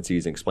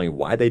constituencies, and explain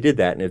why they did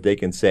that. And if they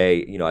can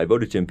say, I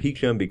voted to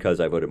impeach him because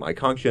I voted my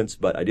conscience,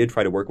 but I did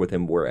try to work with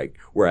him where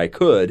I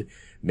could,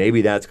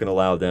 maybe that's going to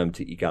allow them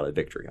to eke out a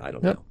victory. I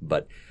don't know.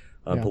 But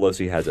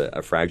Pelosi has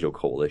a fragile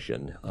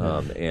coalition,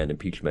 and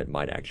impeachment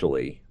might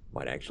actually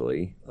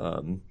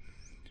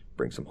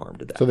bring some harm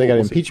to that. So they got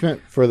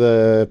impeachment for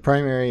the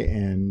primary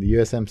and the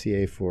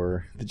USMCA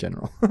for the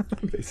general,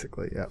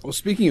 basically. Well,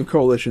 speaking of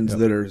coalitions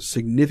that are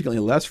significantly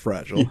less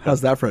fragile,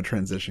 how's that for a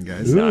transition,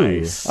 guys?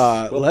 Nice.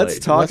 Let's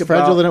talk less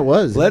fragile than it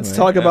was. Let's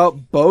talk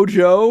about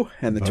Bojo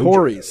and the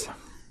Tories.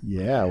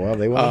 Yeah, well,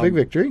 they won a big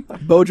victory.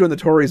 Bojo and the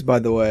Tories, by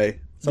the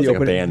way. Sounds like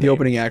the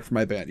opening act for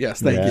my band. Yes,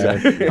 thank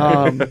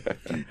you.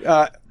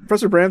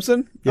 Professor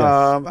Bramson,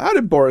 how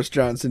did Boris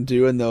Johnson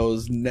do in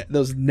those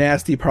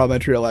nasty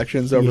parliamentary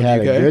elections over in the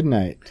UK? He had a good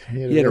night.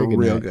 He had a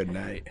real good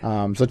night.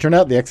 So it turned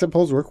out the exit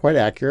polls were quite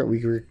accurate.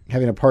 We were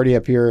having a party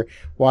up here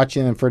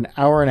watching them for an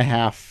hour and a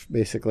half.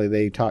 Basically,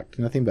 they talked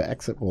nothing but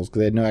exit polls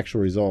because they had no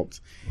actual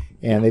results.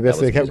 And they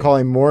basically kept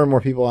calling more and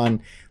more people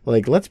on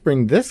like, let's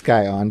bring this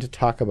guy on to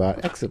talk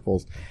about exit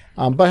polls.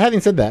 But having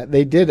said that,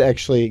 they did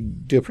actually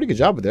do a pretty good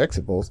job with their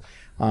exit polls.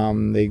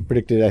 They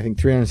predicted, I think,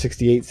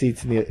 368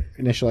 seats in the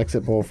initial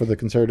exit poll for the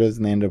Conservatives,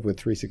 and they ended up with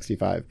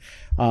 365.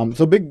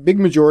 So big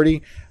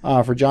majority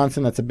for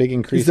Johnson. That's a big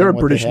increase. Is there a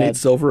British Nate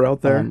Silver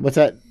out there? What's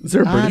that? Is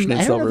there a British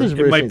Nate Silver?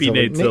 It might be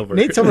Nate Silver.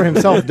 Nate Silver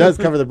himself does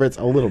cover the Brits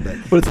a little bit.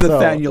 But it's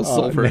Nathaniel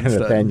Silver instead.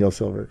 Nathaniel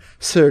Silver.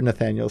 Sir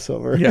Nathaniel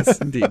Silver. Yes,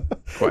 indeed.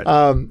 Quite.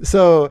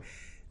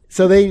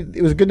 So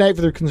it was a good night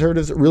for the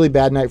Conservatives. A really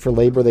bad night for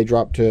Labor. They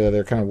dropped to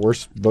their kind of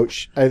worst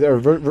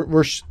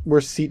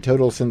worst seat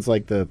total since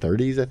like the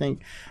 30s, I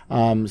think.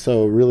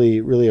 So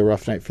really a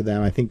rough night for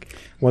them. I think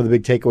one of the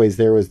big takeaways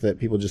there was that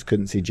people just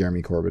couldn't see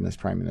Jeremy Corbyn as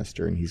Prime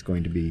Minister, and he's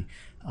going to be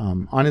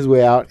on his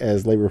way out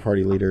as Labor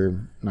Party leader,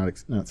 not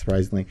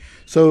surprisingly.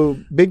 So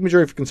big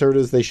majority for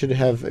Conservatives. They should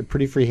have a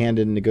pretty free hand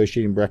in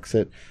negotiating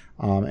Brexit.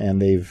 And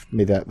they've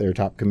made that their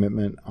top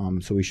commitment.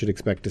 So we should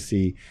expect to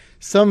see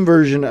some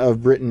version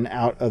of Britain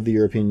out of the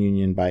European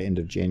Union by end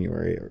of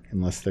January,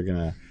 unless they're going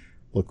to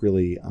look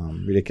really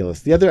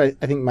ridiculous. The other,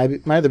 I think,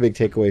 my other big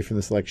takeaway from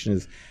this election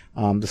is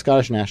the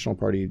Scottish Nationalist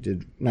Party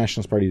did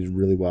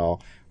really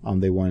well.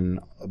 They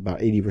won about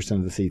 80%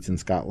 of the seats in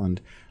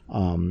Scotland.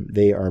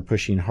 They are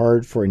pushing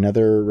hard for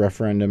another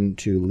referendum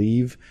to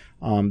leave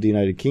the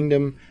United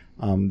Kingdom.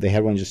 They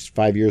had one just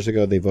 5 years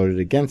ago. They voted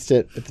against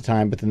it at the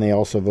time, but then they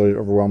also voted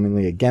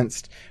overwhelmingly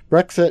against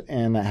Brexit,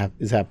 and that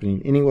is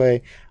happening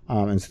anyway.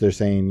 And so they're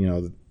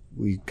saying,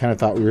 we kind of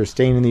thought we were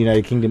staying in the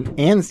United Kingdom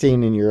and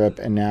staying in Europe,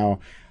 and now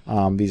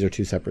these are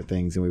two separate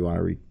things, and we want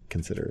to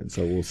reconsider. And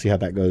so we'll see how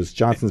that goes.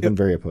 Johnson's been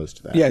very opposed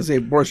to that. Yeah,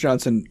 Boris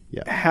Johnson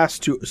has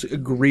to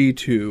agree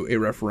to a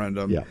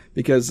referendum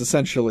because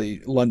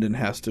essentially London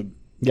has to.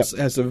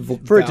 As a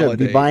for it to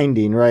be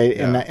binding, right?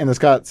 Yeah. And the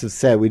Scots have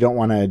said we don't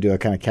want to do a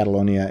kind of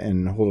Catalonia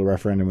and hold a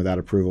referendum without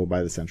approval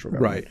by the central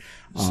government,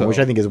 right? Which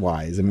I think is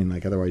wise. I mean,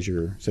 like otherwise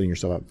you're setting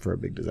yourself up for a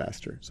big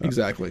disaster. So,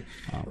 exactly.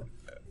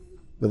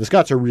 But the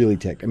Scots are really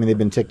ticked. I mean, they've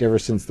been ticked ever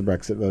since the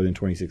Brexit vote in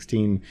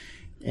 2016.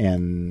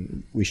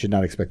 And we should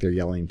not expect their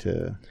yelling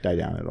to die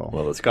down at all.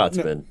 Well, the Scots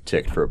have been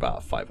ticked for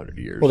about 500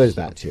 years. Well, there's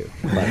that too.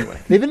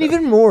 Anyway, they've been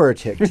even more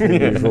ticked than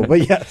usual.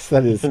 But yes,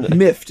 that is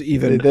miffed.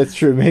 Even that's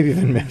true. Maybe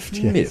even miffed.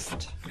 Yes.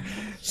 Miffed.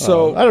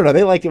 So I don't know.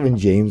 They liked it when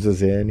James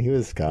was in. He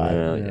was Scott,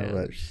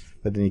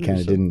 but then he kind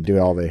of didn't do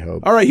all they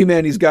hoped. All right,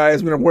 humanities guys,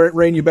 I'm going to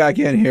rein you back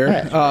in here.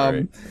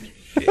 Right.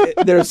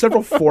 There are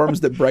several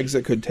forms that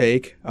Brexit could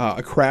take.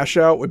 A crash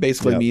out would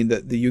basically mean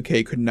that the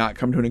UK could not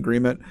come to an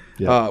agreement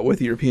with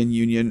the European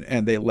Union,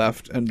 and they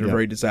left under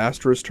very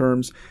disastrous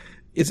terms.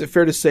 Is it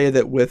fair to say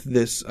that with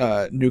this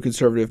new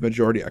Conservative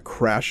majority, a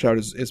crash out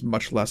is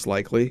much less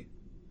likely?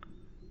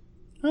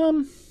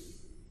 I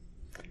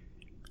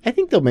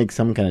think they'll make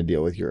some kind of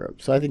deal with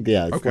Europe. So I think,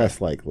 it's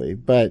less likely.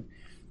 But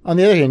on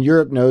the other hand,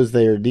 Europe knows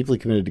they are deeply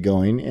committed to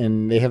going,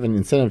 and they have an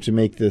incentive to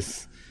make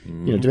this,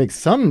 to make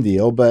some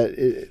deal, but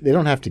they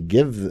don't have to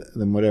give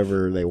them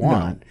whatever they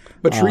want. No.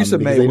 But Theresa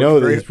May, they know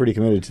that he's pretty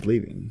committed to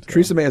leaving. So.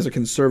 Theresa May, as a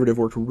Conservative,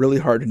 worked really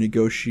hard to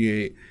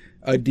negotiate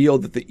a deal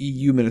that the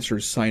EU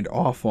ministers signed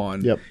off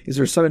on. Yep. Is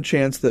there some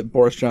chance that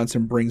Boris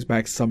Johnson brings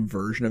back some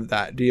version of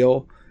that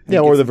deal? Yeah,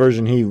 or the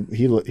version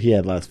he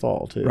had last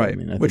fall too. Right, I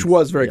mean, which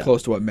was very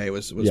close to what May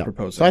was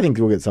proposing. So I think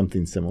we'll get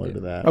something similar to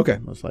that. Okay,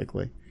 most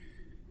likely.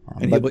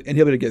 And he'll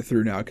be able to get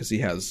through now because he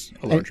has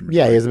a larger majority.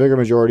 Yeah, he has a bigger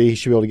majority. He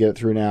should be able to get it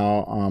through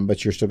now.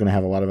 But you're still going to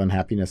have a lot of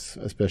unhappiness,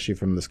 especially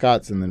from the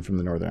Scots and then from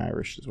the Northern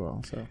Irish as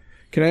well. So,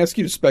 can I ask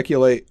you to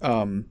speculate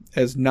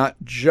as not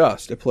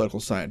just a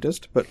political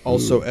scientist, but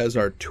also as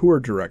our tour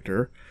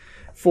director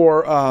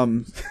for? I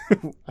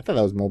thought that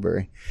was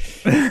Mulberry.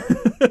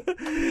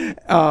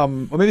 Well,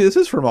 maybe this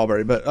is for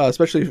Mulberry, but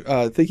especially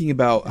thinking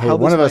about how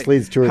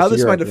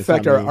this might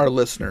affect our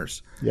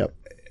listeners. Yep.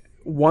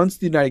 Once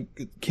the United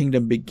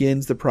Kingdom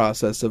begins the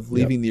process of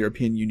leaving the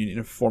European Union in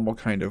a formal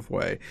kind of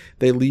way,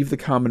 they leave the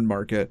common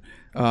market,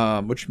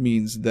 which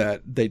means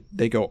that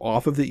they go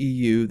off of the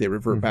EU, they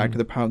revert back to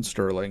the pound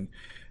sterling,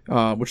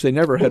 which they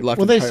never had left.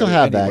 Well, they still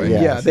have anyway.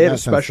 that. Yeah, so they had a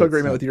special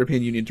agreement with the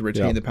European Union to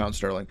retain the pound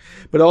sterling,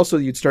 but also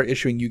you'd start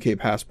issuing UK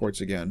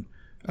passports again.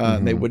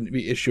 They wouldn't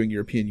be issuing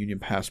European Union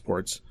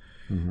passports.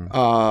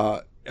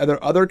 Are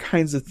there other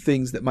kinds of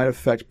things that might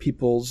affect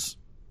people's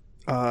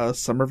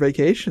summer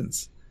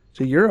vacations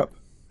to Europe?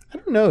 I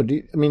don't know.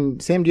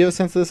 Sam, do you have a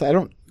sense of this? I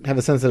don't have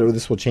a sense that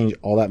this will change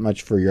all that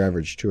much for your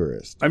average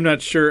tourist. I'm not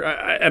sure,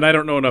 and I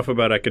don't know enough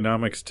about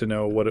economics to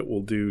know what it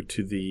will do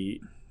to the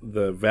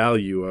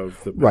value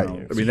of the pound.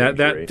 Right. I mean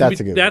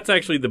that's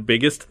actually the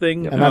biggest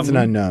thing, and that's an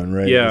unknown,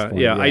 right?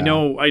 Yeah. I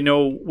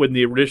know. When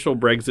the initial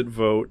Brexit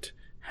vote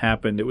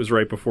happened, it was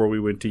right before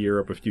we went to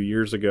Europe a few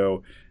years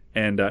ago.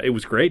 And it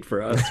was great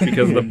for us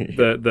because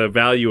the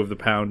value of the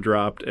pound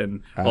dropped,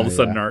 and all of a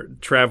sudden our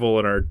travel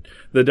and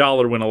the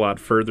dollar went a lot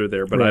further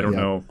there. But I don't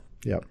know.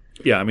 Yep.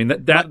 Yeah, I mean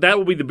that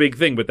will be the big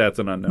thing, but that's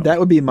an unknown. That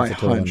would be my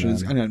hunch.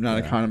 I'm not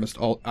an economist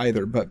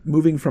either, but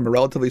moving from a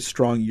relatively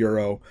strong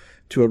euro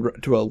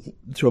to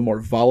a more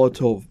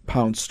volatile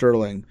pound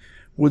sterling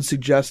would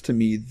suggest to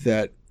me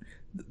that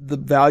the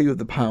value of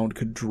the pound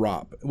could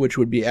drop, which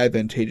would be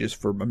advantageous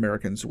for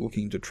Americans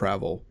looking to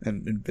travel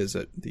and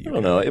visit the UK. I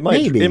don't know. It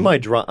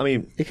might drop. I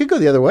mean, it could go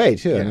the other way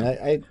too. Yeah.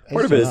 I mean,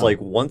 part of it is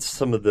like once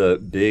some of the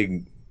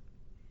big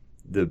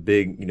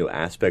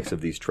aspects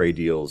of these trade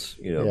deals,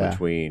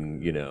 between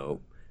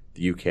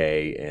the UK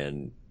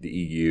and the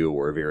EU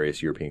or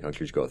various European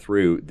countries go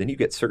through, then you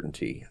get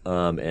certainty,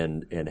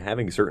 and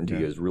having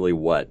certainty is really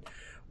what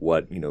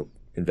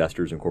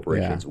investors and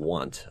corporations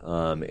want,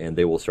 and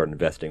they will start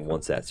investing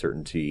once that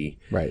certainty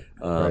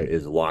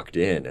is locked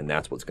in, and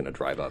that's what's going to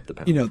drive up the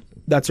pound.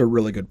 That's a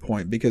really good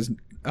point, because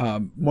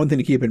one thing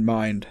to keep in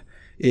mind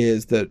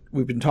is that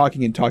we've been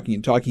talking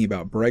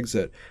about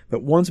Brexit,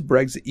 but once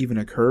Brexit even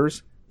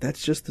occurs,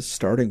 that's just the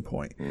starting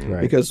point. Right.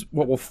 Because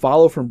what will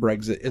follow from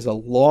Brexit is a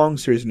long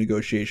series of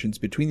negotiations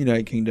between the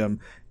United Kingdom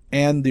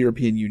and the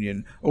European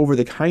Union over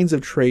the kinds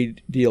of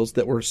trade deals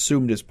that were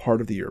assumed as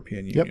part of the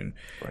European Union.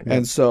 Right.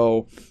 And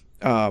so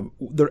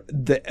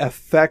the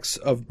effects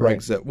of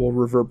Brexit will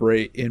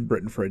reverberate in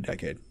Britain for a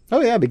decade.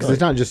 Oh yeah, because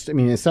it's not just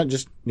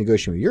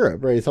negotiating with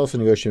Europe, right? It's also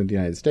negotiating with the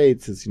United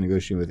States. It's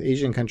negotiating with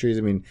Asian countries.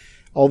 I mean,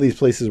 all these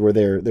places where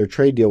their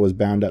trade deal was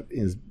bound up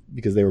is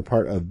because they were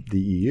part of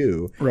the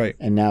EU, right?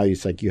 And now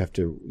it's like you have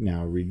to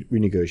now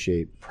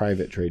renegotiate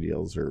private trade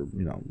deals or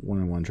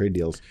one-on-one trade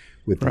deals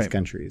with these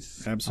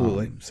countries.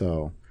 Absolutely.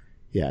 So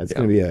yeah, it's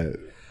going to be a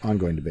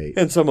ongoing debate,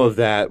 and some of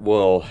that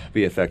will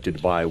be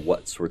affected by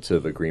what sorts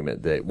of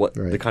agreement the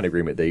kind of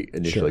agreement they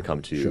initially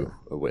come to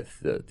with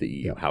the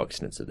EU, how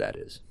extensive that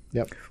is.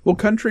 Yep. Will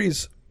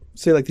countries,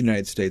 say like the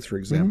United States, for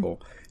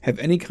example, have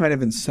any kind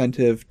of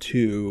incentive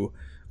to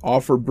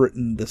offer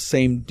Britain the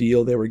same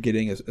deal they were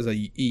getting as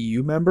a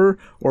EU member,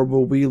 or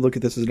will we look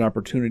at this as an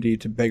opportunity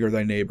to beggar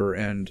thy neighbor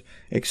and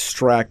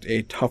extract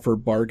a tougher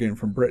bargain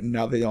from Britain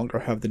now they no longer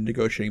have the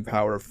negotiating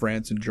power of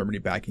France and Germany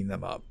backing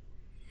them up?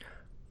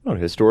 Well,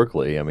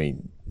 historically, I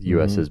mean, the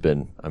U.S. has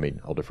been,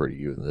 I'll defer to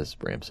you in this,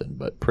 Bramson,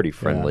 but pretty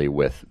friendly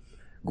with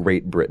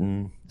Great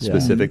Britain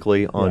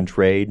specifically on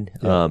trade.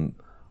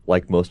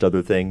 Like most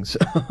other things,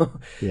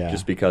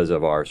 just because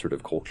of our sort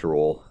of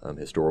cultural,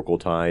 historical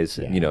ties.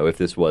 Yeah. If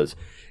this was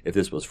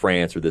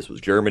France or this was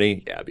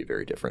Germany, it'd be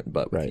very different.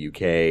 But with the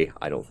UK,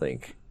 I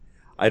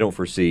don't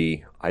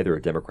foresee either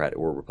a Democrat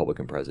or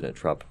Republican President,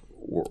 Trump,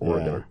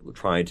 or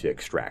trying to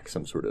extract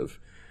some sort of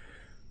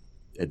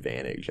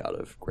advantage out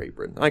of Great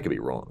Britain. I could be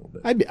wrong.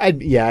 But I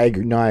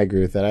agree. No, I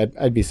agree with that.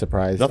 I'd be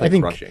surprised.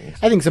 Nothing crushing.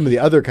 I think some of the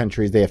other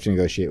countries they have to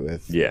negotiate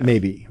with. Yeah.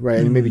 Maybe, right?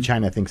 And maybe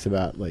China thinks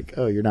about like,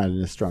 oh, you're not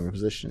in as strong a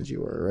position as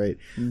you were, right?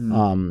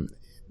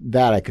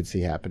 That I could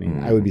see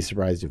happening. I would be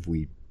surprised if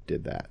we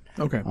did that.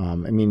 Okay.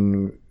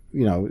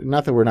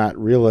 Not that we're not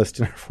realist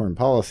in our foreign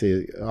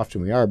policy.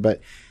 Often we are,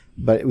 but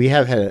we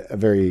have had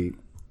a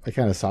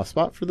kind of soft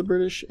spot for the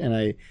British, and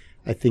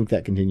I think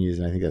that continues,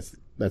 and I think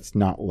that's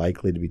not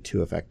likely to be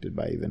too affected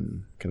by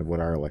even kind of what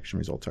our election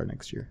results are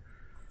next year.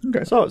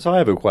 Okay. So I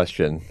have a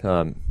question,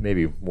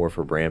 maybe more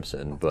for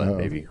Bramson, but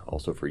maybe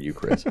also for you,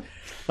 Chris.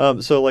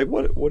 What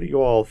do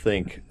you all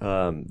think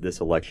this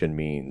election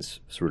means,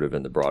 sort of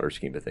in the broader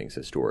scheme of things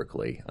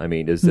historically? I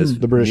mean, is this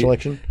the British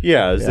election?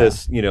 Yeah. Is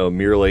this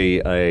merely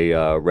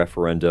a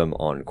referendum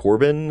on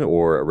Corbyn,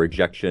 or a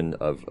rejection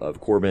of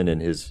Corbyn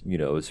and his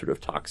sort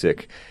of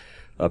toxic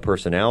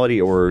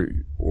personality,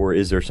 or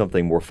is there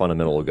something more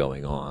fundamental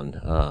going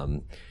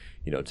on?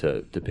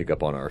 To pick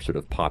up on our sort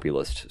of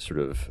populist sort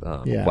of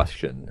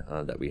question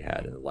that we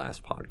had in the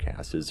last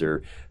podcast, is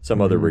there some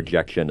other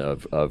rejection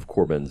of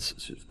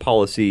Corbyn's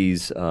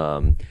policies,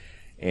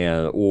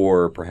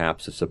 or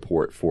perhaps a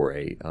support for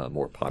a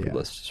more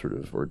populist sort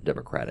of or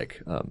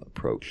democratic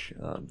approach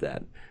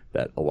that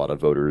a lot of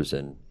voters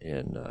in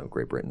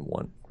Great Britain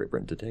want Great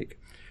Britain to take?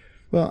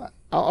 Well,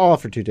 I'll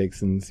offer two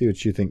takes and see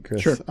what you think,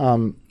 Chris. Sure.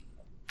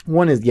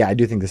 One is, I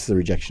do think this is a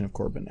rejection of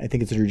Corbyn. I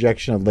think it's a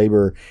rejection of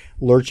Labour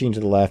lurching to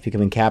the left,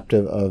 becoming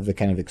captive of the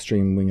kind of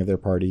extreme wing of their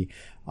party.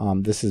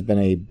 This has been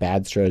a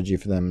bad strategy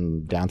for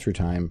them down through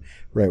time,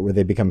 right, where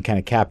they become kind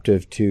of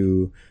captive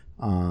to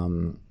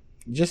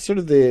just sort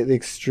of the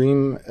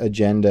extreme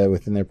agenda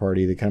within their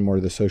party, the kind of more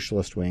of the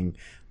socialist wing,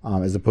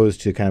 as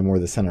opposed to kind of more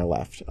the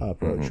center-left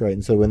approach, right?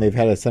 And so when they've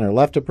had a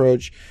center-left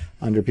approach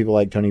under people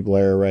like Tony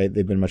Blair, right,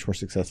 they've been much more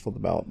successful at the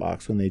ballot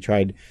box. When they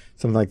tried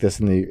something like this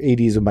in the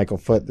 80s with Michael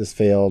Foot, this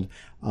failed.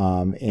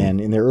 And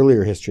in their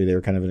earlier history, they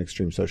were kind of an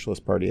extreme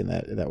socialist party, and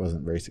that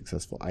wasn't very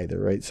successful either,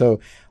 right?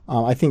 So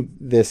I think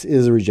this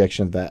is a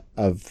rejection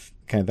of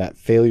kind of that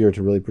failure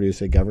to really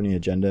produce a governing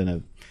agenda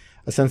and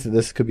a sense that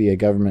this could be a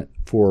government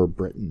for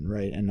Britain,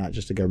 right, and not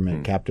just a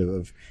government captive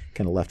of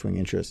kind of left-wing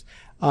interests.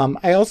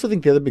 I also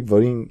think the other big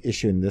voting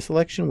issue in this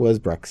election was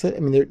Brexit. I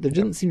mean, there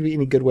didn't seem to be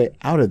any good way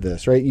out of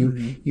this, right?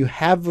 You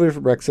have voted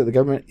for Brexit. The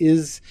government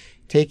is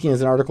taking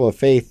as an article of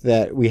faith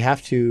that we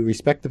have to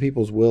respect the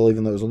people's will,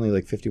 even though it was only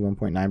like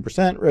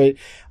 51.9%, right?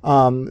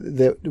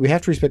 That we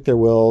have to respect their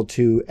will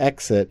to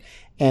exit.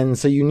 And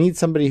so you need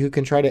somebody who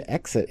can try to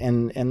exit.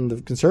 And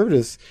the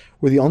conservatives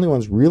were the only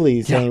ones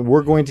really saying,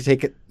 we're going to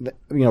take it,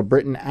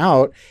 Britain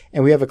out,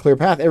 and we have a clear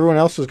path. Everyone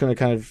else was going to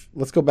kind of,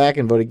 let's go back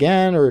and vote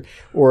again,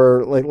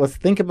 or like, let's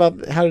think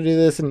about how to do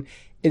this. And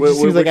it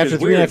just seems like after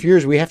 3.5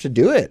 years, we have to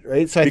do it,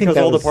 right? So I think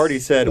all the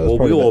parties said, well,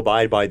 we will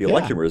abide by the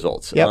election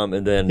results. Yep.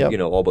 And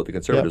then, all but the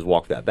conservatives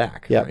walked that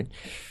back. Yep. Right?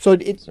 So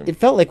it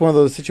felt like one of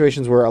those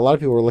situations where a lot of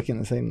people were looking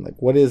and saying, like,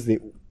 what is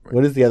the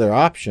other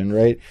option,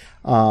 right,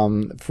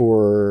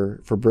 for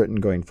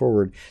Britain going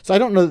forward? So I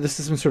don't know that this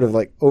is some sort of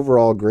like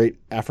overall great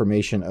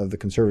affirmation of the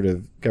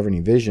conservative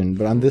governing vision,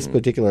 but on this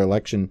particular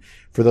election,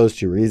 for those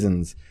two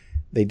reasons,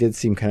 they did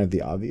seem kind of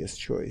the obvious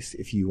choice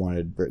if you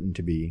wanted Britain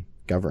to be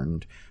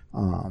governed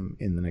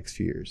in the next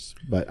few years.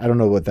 But I don't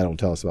know what that'll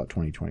tell us about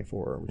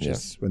 2024, which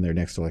is when their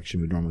next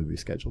election would normally be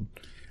scheduled.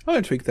 I'm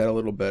going to tweak that a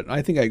little bit.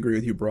 I think I agree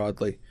with you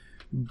broadly,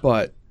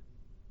 but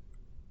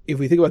if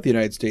we think about the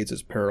United States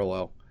as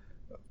parallel,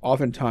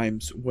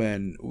 oftentimes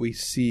when we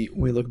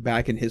look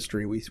back in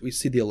history, we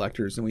see the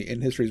electors,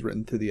 and history is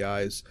written through the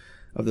eyes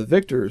of the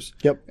victors.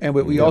 Yep. And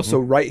we also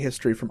write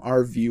history from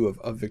our view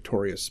of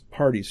victorious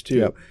parties too.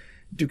 Yep.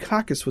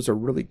 Dukakis was a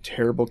really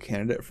terrible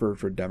candidate for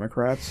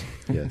Democrats.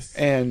 Yes.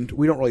 And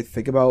we don't really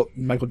think about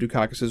Michael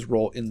Dukakis'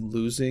 role in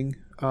losing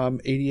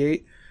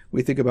 88.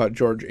 We think about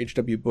George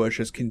H.W. Bush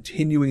as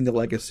continuing the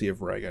legacy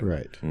of Reagan.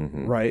 Right.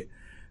 Mm-hmm. Right.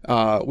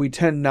 We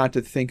tend not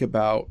to think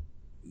about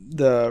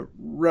the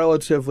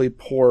relatively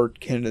poor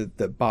candidate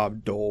that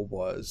Bob Dole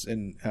was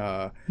in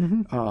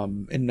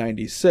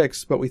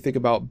 96, but we think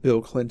about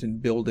Bill Clinton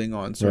building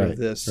on sort of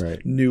this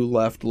new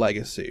left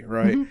legacy,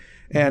 right? Mm-hmm.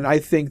 And I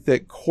think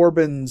that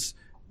Corbyn's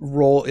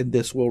role in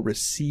this will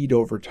recede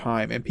over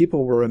time, and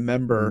people will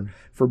remember,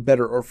 for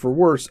better or for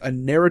worse, a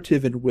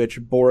narrative in which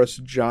Boris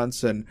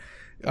Johnson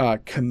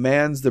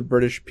commands the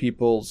British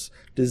people's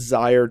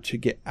desire to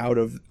get out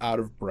of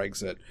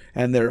Brexit,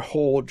 and their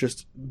whole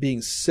just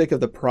being sick of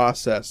the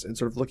process and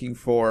sort of looking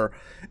for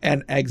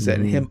an exit,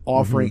 and him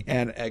offering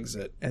an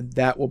exit, and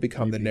that will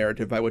become the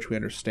narrative by which we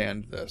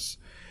understand this.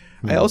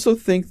 I also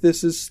think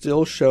this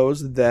still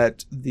shows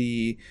that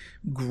the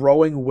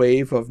growing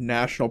wave of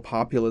national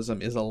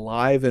populism is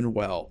alive and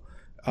well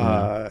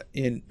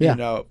in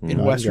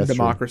Western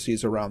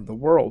democracies around the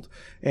world,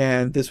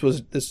 and this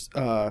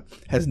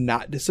has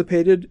not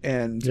dissipated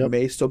and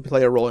may still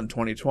play a role in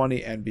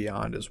 2020 and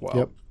beyond as well.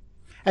 Yep,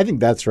 I think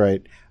that's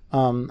right.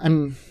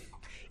 And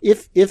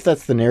if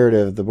that's the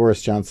narrative, the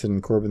Boris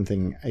Johnson Corbyn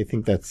thing, I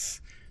think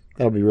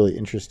that'll be really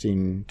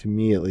interesting to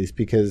me, at least,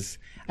 because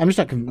I'm just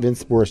not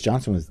convinced Boris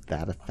Johnson was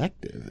that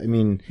effective. I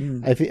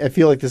mean, I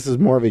feel like this is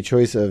more of a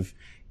choice of,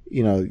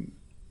 we'll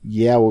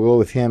go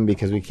with him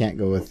because we can't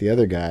go with the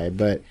other guy.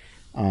 But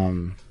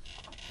I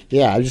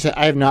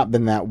have not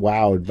been that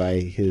wowed by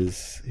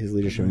his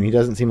leadership. I mean, he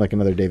doesn't seem like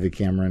another David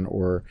Cameron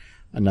or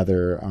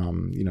another,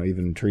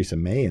 even Theresa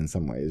May in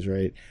some ways,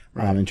 right?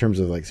 In terms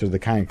of like sort of the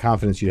kind of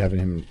confidence you'd have in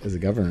him as a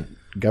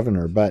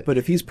governor. But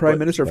if he's prime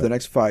minister for the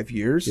next 5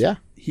 years,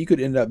 he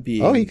could end up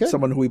being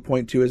someone who we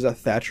point to as a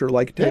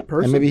Thatcher-like type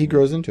person. And maybe he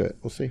grows into it.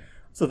 We'll see.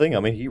 That's the thing. I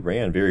mean, he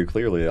ran very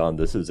clearly on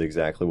this is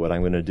exactly what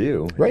I'm going to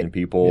do. Right. And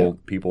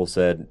people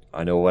said,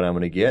 I know what I'm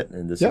going to get,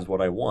 and this is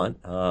what I want.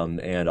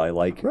 And I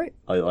like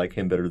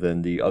him better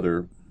than the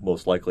other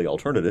most likely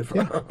alternative.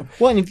 Yeah.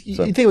 Well, and if you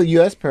think of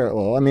U.S.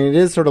 parallel, I mean, it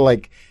is sort of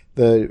like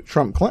the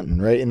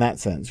Trump-Clinton, right, in that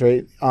sense,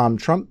 right?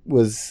 Trump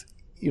was,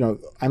 I'm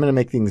going to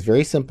make things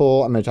very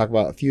simple. I'm going to talk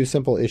about a few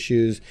simple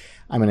issues.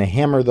 I'm going to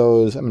hammer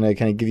those. I'm going to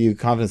kind of give you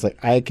confidence,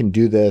 like, I can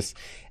do this.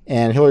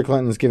 And Hillary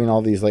Clinton's giving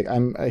all these, like,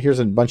 here's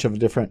a bunch of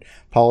different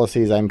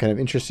policies I'm kind of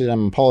interested in.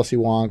 I'm a policy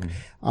wonk.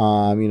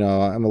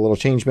 I'm a little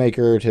change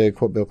maker, to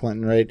quote Bill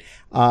Clinton, right?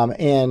 One of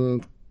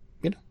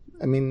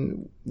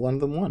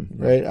them won,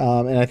 right?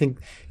 And I think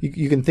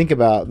you can think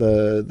about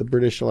the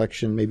British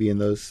election maybe in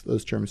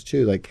those terms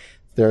too. Like,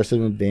 there are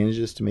some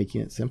advantages to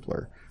making it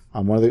simpler.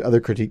 One of the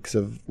other critiques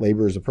of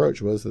Labour's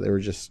approach was that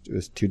it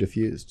was too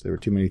diffused. There were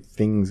too many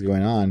things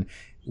going on.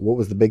 What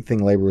was the big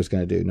thing Labour was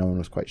going to do? No one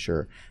was quite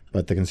sure.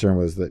 But the concern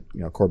was that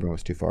Corbyn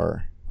was too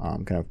far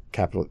kind of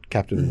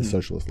captive in the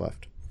socialist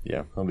left.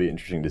 Yeah, it'll be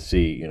interesting to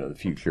see the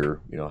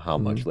future. How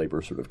much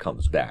Labour sort of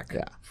comes back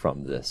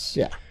from this.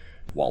 Yeah.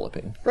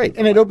 Walloping. Right.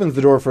 And it opens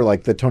the door for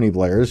like the Tony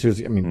Blairs,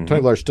 Tony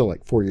Blair's still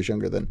like 4 years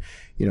younger than,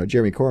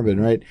 Jeremy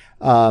Corbyn, right?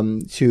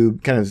 To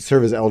kind of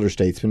serve as elder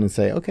statesman and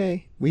say,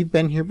 okay, we've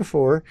been here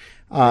before.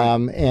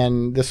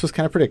 And this was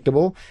kind of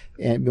predictable.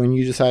 And when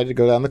you decided to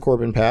go down the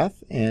Corbyn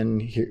path,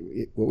 and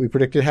what we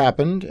predicted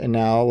happened, and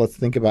now let's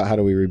think about how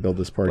do we rebuild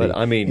this party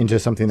into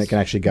something that can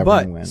actually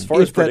govern and win. As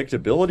far as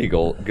predictability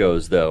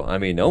goes, though,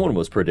 no one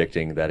was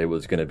predicting that it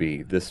was going to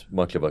be this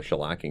much of a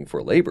shellacking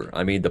for Labor.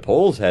 The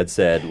polls had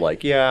said,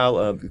 like,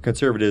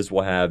 conservatives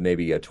will have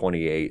maybe a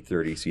 28,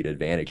 30 seat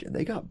advantage, and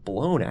they got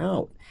blown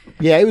out.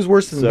 Yeah, it was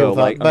worse than people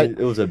thought. But it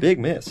was a big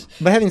miss.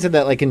 But having said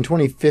that, like in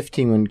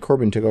 2015 when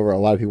Corbyn took over, a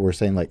lot of people were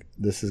saying like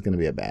this is going to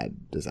be a bad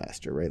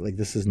disaster, right? Like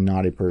this is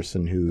not a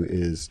person who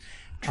is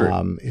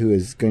who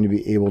is going to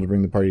be able to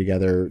bring the party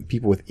together.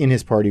 People within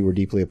his party were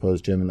deeply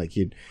opposed to him, and like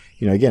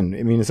again,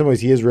 I mean, in some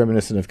ways he is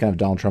reminiscent of kind of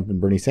Donald Trump and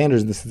Bernie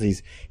Sanders in the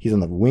sense he's on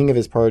the wing of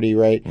his party,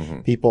 right? Mm-hmm.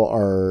 People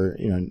are,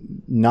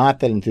 not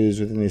that enthused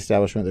within the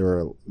establishment. There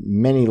were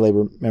many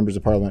Labour members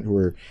of Parliament who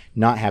were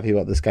not happy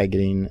about this guy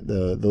getting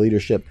the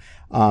leadership.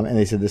 And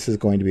they said this is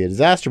going to be a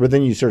disaster, but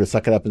then you sort of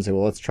suck it up and say,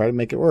 well, let's try to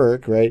make it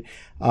work, right?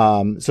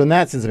 So in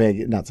that sense, I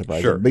mean, not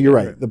surprising. Sure. But you're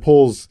right. The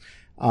polls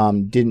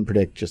didn't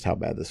predict just how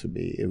bad this would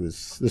be.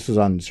 This was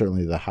on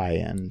certainly the high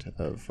end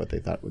of what they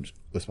thought was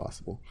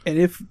possible. And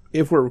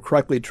if we're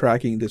correctly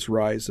tracking this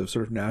rise of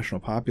sort of national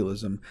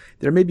populism,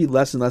 there may be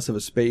less and less of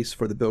a space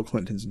for the Bill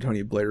Clintons and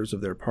Tony Blairs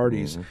of their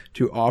parties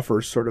to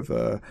offer sort of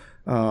a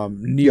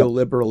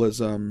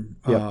neoliberalism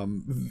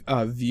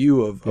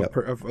view of the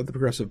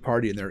Progressive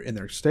Party in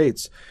their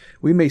states.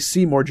 We may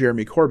see more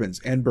Jeremy Corbyns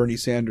and Bernie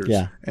Sanders,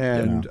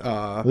 and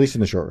at least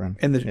in the short run,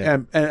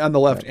 and on the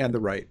left and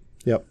the right.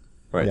 Yep.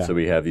 Right, so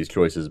we have these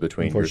choices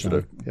between your sort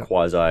of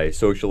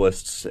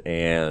quasi-socialists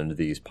and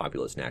these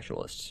populist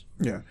nationalists.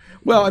 Yeah.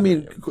 Well, I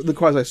mean, the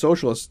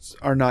quasi-socialists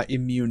are not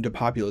immune to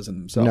populism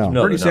themselves.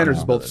 No. Bernie Sanders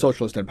is both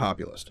socialist and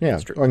populist. Yeah,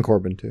 that's true. And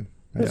Corbyn, too.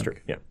 That's true,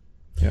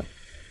 yeah.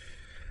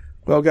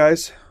 Well,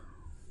 guys,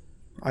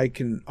 I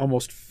can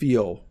almost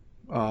feel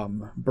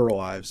Burl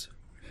Ives.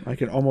 I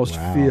can almost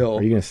feel...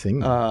 Are you going to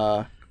sing?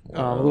 A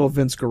little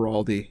Vince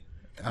Guaraldi.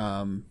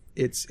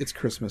 It's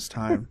Christmas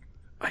time.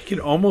 I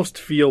can almost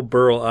feel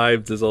Burl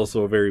Ives is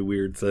also a very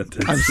weird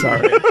sentence. I'm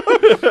sorry.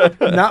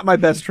 Not my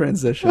best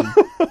transition.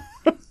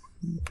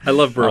 I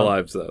love Burl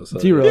Ives, though. So.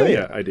 Do you really?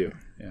 Yeah, I do.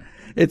 Yeah.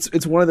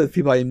 It's one of the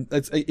people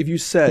if you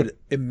said,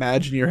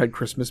 imagine your head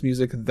Christmas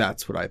music,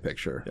 that's what I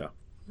picture. Yeah.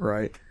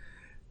 Right?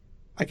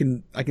 I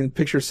can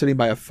picture sitting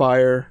by a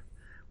fire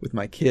with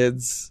my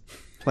kids,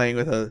 playing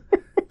with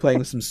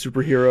some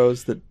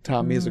superheroes that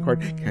Tommy has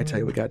acquired. Can I tell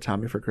you what we got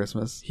Tommy for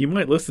Christmas? He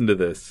might listen to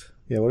this.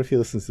 Yeah, what if he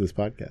listens to this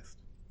podcast?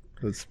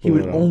 He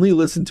would only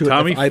listen to it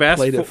Tommy, if I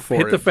played it for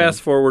him. Hit the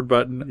fast forward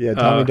button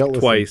Tommy, don't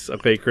twice.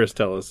 Okay, Chris,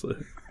 tell us. All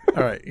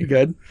right, you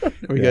good? Are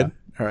we good?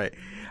 All right.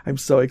 I'm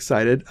so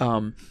excited.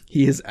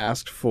 He has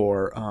asked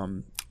for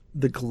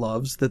the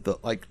gloves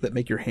that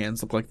make your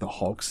hands look like the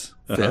Hulk's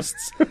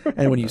fists,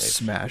 and when you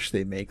smash,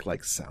 they make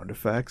like sound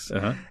effects,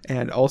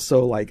 and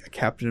also like a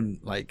Captain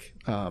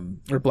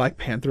or Black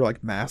Panther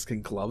like mask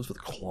and gloves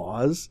with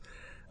claws.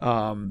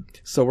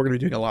 So we're going to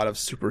be doing a lot of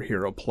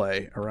superhero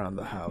play around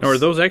the house. Now, are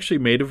those actually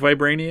made of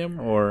vibranium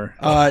or?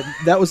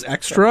 That was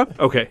extra.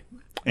 Okay.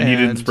 And you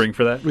didn't spring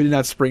for that? We did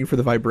not spring for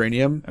the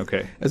vibranium.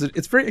 Okay. As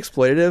it's very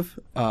exploitative.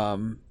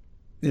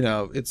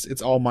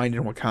 It's all mined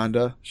in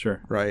Wakanda.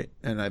 Sure. Right.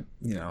 And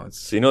it's.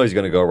 So he's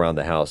going to go around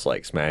the house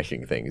like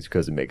smashing things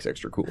because it makes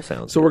extra cool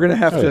sounds. So we're going to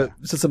have to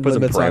set some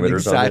limits on parameters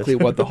exactly on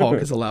what the Hulk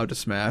is allowed to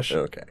smash.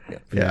 Okay.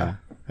 Yeah.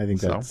 I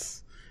think that's.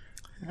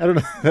 I don't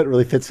know if that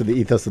really fits with the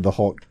ethos of the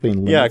Hulk.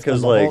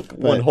 Because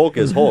when Hulk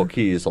is Hulk,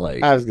 he's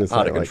like out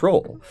of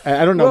control.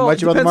 I don't know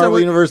much about the Marvel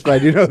universe, but I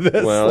do know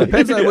this. Well, it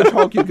depends on which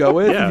Hulk you go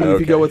with.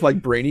 If you go with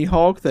like Brainy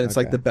Hulk, then it's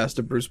like the best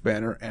of Bruce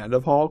Banner and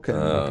of Hulk. And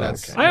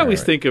I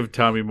always think of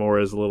Tommy Moore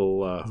as a little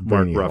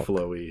Mark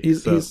Ruffalo-y.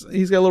 He's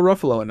got a little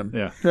Ruffalo in him.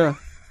 Yeah.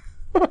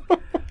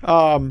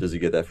 Does he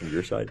get that from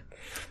your side?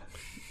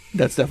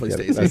 That's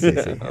definitely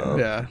Stacey.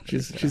 Yeah,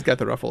 she's got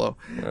the Ruffalo.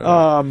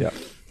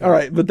 All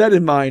right, with that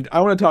in mind,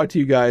 I want to talk to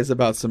you guys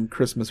about some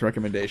Christmas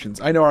recommendations.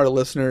 I know our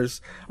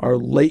listeners are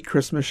late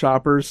Christmas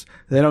shoppers.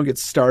 They don't get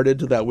started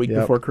till that week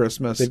before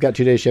Christmas. They've got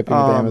 2-day shipping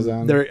with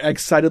Amazon. They're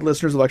excited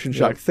listeners of Election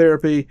Shock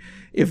Therapy.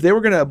 If they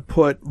were going to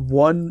put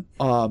one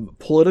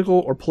political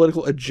or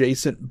political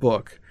adjacent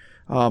book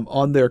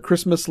on their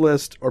Christmas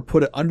list or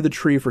put it under the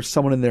tree for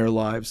someone in their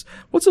lives,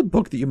 what's a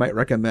book that you might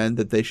recommend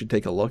that they should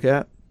take a look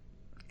at?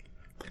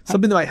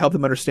 Something that might help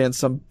them understand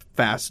some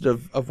facet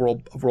of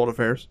world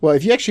affairs. Well,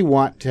 if you actually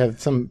want to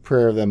have some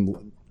prayer of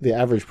them, the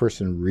average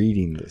person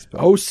reading this book.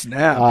 Oh,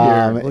 snap.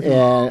 Looking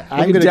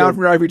down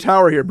from your ivory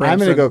tower here, Branson. I'm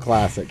going to go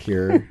classic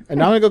here.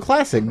 And I'm going to go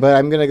classic, but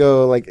I'm going to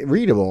go like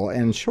readable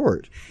and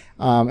short.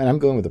 And I'm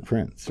going with The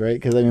Prince, right?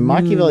 Because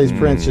Machiavelli's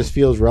Prince just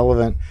feels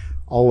relevant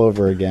all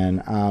over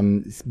again.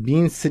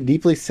 Being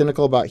deeply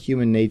cynical about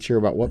human nature,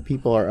 about what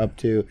people are up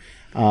to.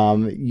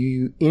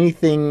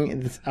 Anything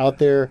that's out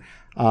there...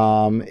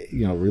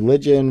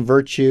 religion,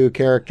 virtue,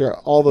 character,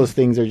 all those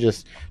things are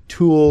just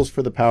tools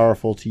for the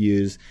powerful to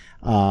use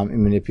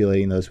in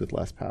manipulating those with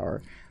less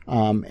power.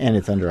 And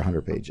it's under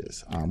 100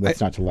 pages. What's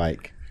not to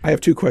like? I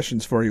have two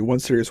questions for you. One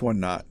serious, one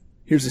not.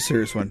 Here's a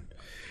serious one.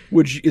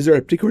 Is there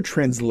a particular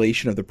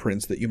translation of The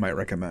Prince that you might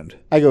recommend?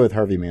 I go with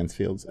Harvey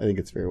Mansfield's. I think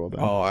it's very well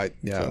done.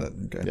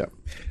 Okay. Yeah.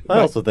 I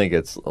also think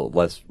it's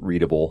less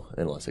readable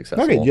and less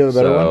accessible. Okay, do you have a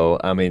better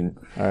one?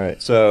 All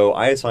right. So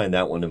I assign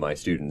that one to my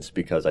students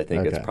because I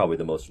think it's probably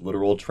the most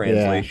literal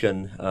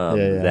translation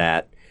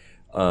that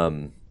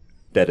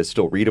is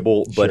still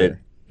readable, but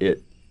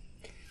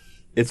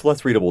it's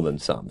less readable than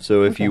some.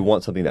 So if you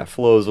want something that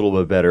flows a little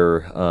bit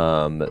better,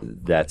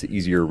 that's an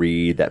easier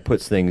read, that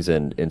puts things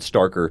in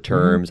starker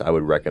terms, I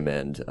would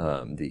recommend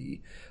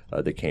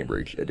the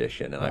Cambridge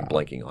edition. And I'm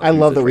blanking on. I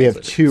love that we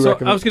have two. So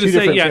I was going to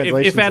say,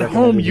 if at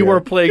home you are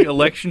playing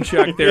election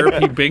shock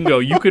therapy bingo,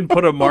 you can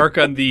put a mark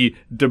on the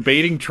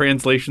debating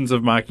translations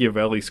of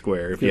Machiavelli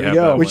square if you have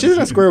that. Which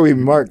isn't a square we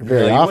mark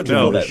very often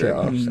on the that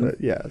show. very much.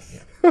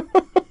 Yes.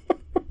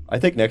 I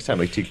think next time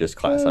we teach this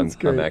class,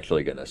 I'm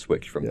actually going to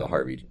switch from the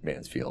Harvey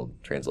Mansfield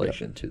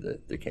translation to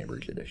the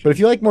Cambridge edition. But if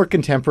you like more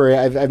contemporary,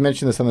 I've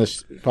mentioned this on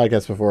this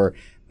podcast before,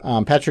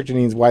 Patrick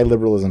Deneen's Why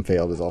Liberalism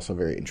Failed is also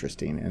very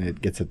interesting, and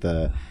it gets at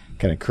the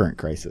kind of current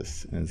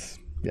crisis. And it's,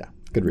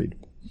 good read.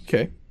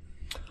 Okay.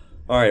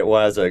 All right.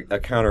 Well, as a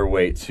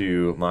counterweight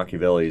to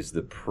Machiavelli's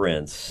The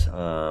Prince,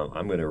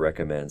 I'm going to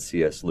recommend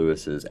C.S.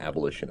 Lewis's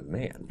Abolition of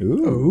Man.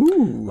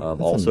 Ooh.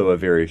 Also a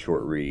very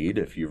short read.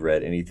 If you've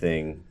read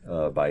anything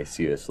by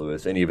C.S.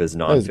 Lewis, any of his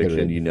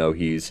nonfiction, you know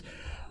he's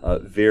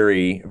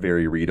very,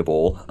 very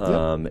readable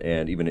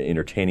and even an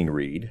entertaining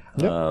read.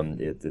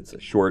 It's a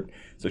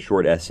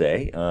short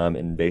essay,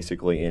 and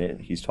basically in it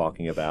he's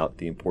talking about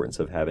the importance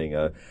of having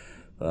a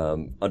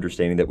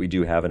understanding that we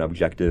do have an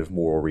objective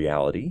moral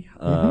reality,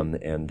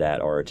 and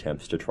that our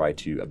attempts to try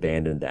to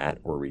abandon that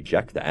or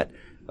reject that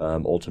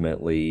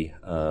ultimately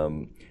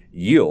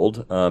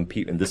yield,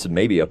 and this is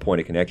maybe a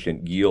point of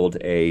connection, yield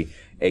a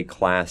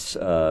class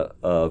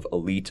of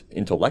elite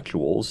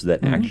intellectuals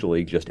that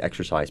actually just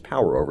exercise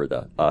power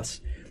over us.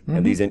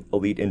 And these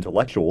elite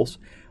intellectuals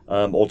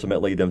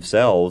ultimately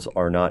themselves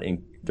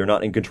they're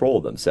not in control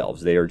of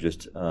themselves. They are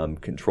just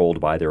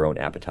controlled by their own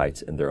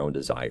appetites and their own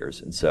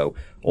desires. And so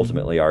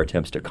ultimately our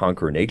attempts to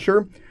conquer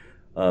nature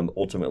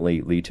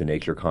ultimately lead to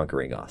nature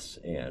conquering us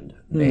and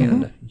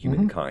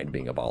humankind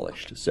being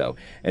abolished. So,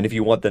 and if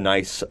you want the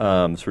nice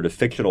sort of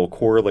fictional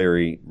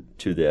corollary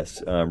to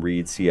this,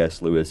 read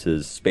C.S.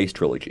 Lewis's Space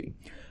Trilogy.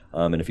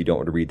 And if you don't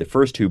want to read the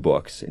first two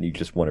books and you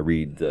just want to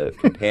read the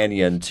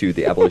companion to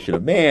The Abolition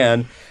of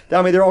Man,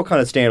 they're all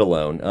kind of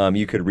standalone.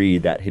 You could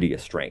read That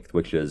Hideous Strength,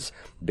 which is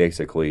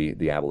basically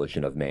the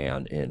abolition of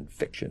man in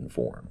fiction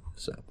form.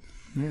 So,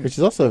 which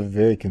is also a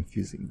very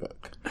confusing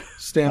book.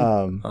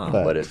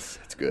 But it's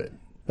good.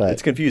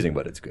 It's confusing,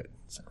 but it's good.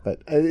 So.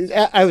 But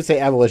I would say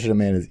Abolition of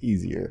Man is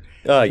easier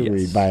to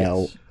read by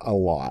a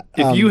lot.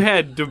 If you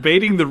had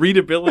debating the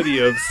readability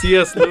of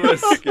C.S.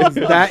 Lewis,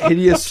 That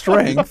Hideous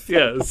Strength,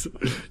 yes,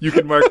 you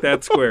can mark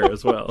that square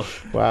as well.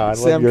 Wow, I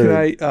Sam,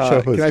 love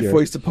can I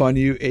foist upon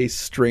you a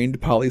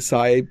strained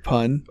poli-sci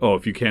pun? Oh,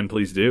 if you can,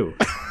 please do.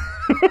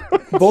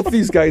 Both of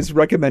these guys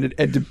recommended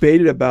and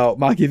debated about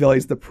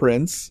Machiavelli's The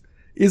Prince.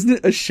 Isn't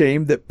it a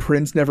shame that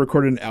Prince never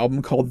recorded an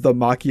album called The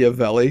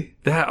Machiavelli?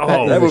 That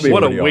would be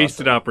what a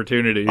wasted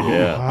opportunity.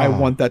 Yeah, I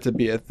want that to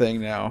be a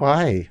thing now.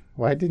 Why?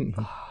 Why didn't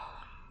he?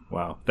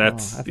 Wow,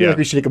 that's. I feel like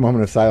we should take a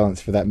moment of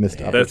silence for that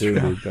missed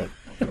opportunity.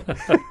 But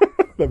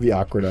that'd be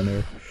awkward on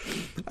there.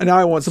 And now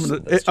I want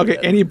someone to. Okay,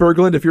 Annie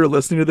Berglund, if you're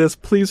listening to this,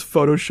 please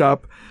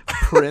Photoshop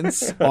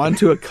Prince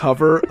onto a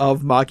cover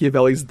of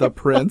Machiavelli's The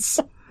Prince.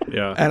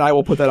 Yeah, and I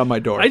will put that on my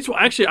door.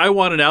 I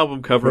want an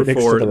album cover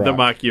for the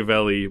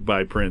Machiavelli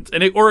by Prince,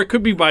 and it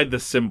could be by The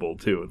Symbol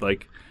too,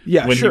 like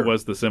when he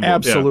was The Symbol.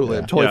 Absolutely,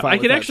 yeah. Totally. Fine I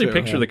can with actually that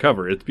picture the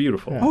cover; it's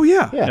beautiful. Oh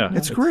yeah,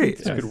 it's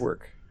great. It's good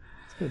work.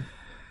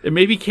 It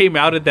maybe came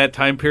out at that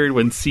time period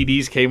when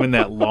CDs came in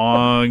that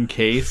long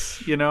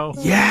case,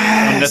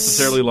 Yes,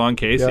 unnecessarily long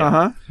case.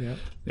 Yeah.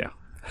 Yeah.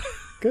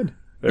 Good.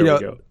 There we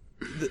go.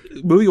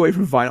 Moving away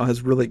from vinyl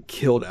has really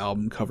killed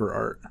album cover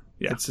art.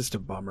 Yeah, it's just a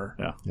bummer.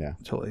 Yeah.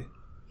 Totally.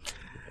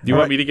 Do you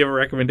want me to give a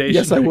recommendation?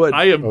 Yes, I would.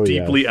 I am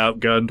deeply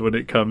outgunned when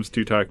it comes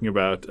to talking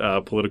about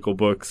political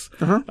books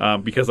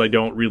because I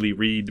don't really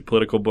read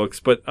political books.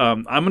 But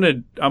I'm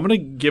gonna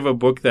give a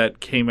book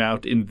that came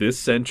out in this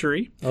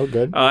century. Oh,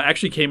 good.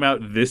 Actually came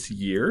out this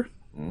year,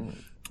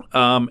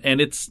 and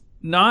it's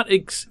not.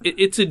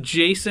 It's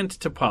adjacent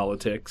to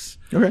politics.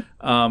 Okay.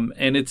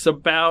 And it's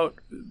about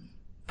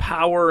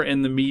power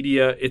and the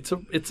media. It's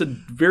a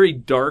very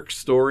dark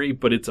story,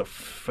 but it's a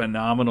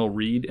phenomenal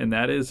read, and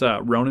that is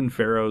Ronan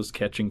Farrow's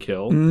Catch and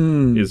Kill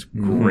is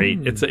great.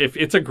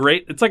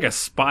 It's like a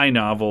spy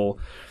novel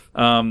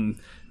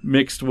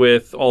mixed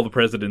with All the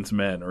President's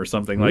Men or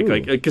something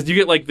like because you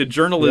get like the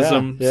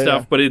journalism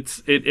stuff, but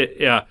it's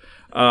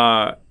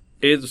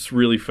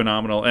really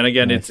phenomenal. And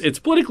again, it's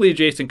politically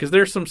adjacent because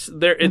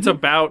it's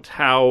about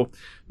how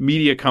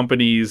media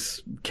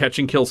companies catch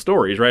and kill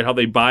stories, right? How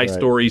they buy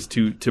stories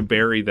to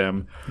bury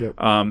them. Yep.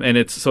 And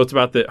it's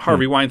about the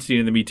Harvey Weinstein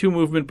and the Me Too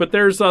movement, but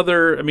there's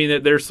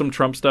there's some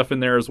Trump stuff in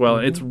there as well.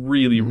 And it's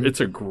really, it's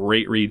a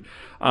great read.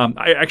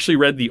 I actually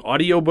read the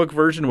audiobook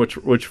version,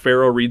 which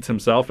Farrow reads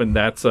himself, and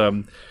that's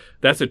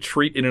a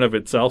treat in and of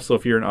itself. So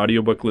if you're an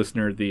audiobook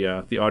listener, the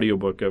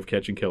audiobook of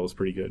Catch and Kill is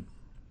pretty good.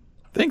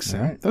 Thanks,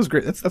 Sam. Right. That was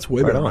great. That's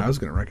way better than I was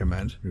going to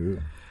recommend. Ooh.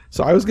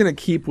 So I was going to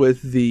keep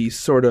with the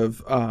sort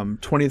of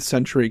 20th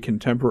century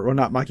contemporary, well,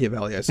 not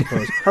Machiavelli, I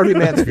suppose. Harvey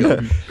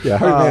Mansfield.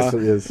 Harvey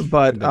Mansfield is.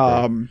 But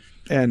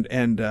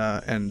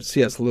and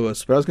C.S.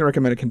 Lewis, but I was going to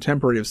recommend a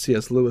contemporary of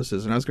C.S.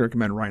 Lewis's, and I was going to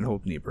recommend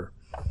Reinhold Niebuhr.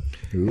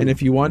 Ooh. And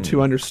if you want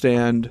to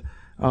understand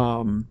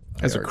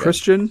as a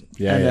Christian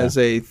and as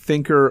a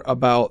thinker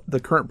about the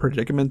current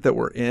predicament that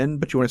we're in,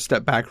 but you want to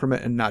step back from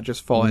it and not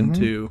just fall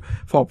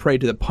prey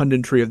to the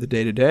punditry of the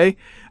day-to-day,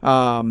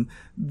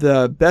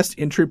 the best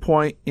entry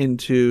point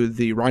into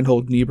the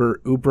Reinhold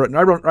Niebuhr Oeuvre.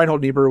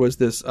 Reinhold Niebuhr was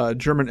this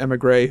German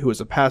emigre who was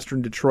a pastor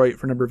in Detroit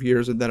for a number of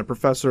years and then a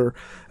professor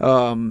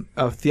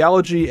of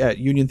theology at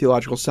Union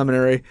Theological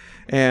Seminary,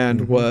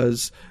 and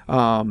was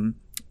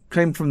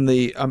came from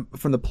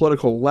the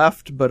political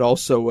left, but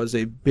also was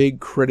a big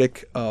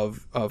critic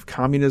of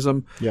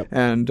communism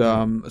and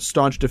a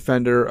staunch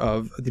defender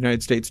of the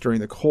United States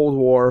during the Cold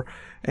War,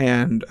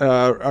 and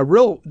a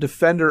real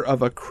defender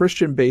of a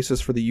Christian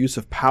basis for the use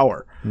of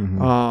power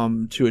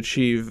to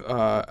achieve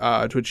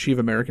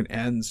American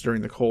ends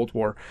during the Cold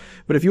War.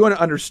 But if you want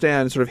to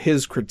understand sort of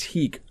his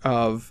critique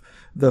of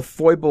the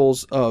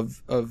foibles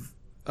of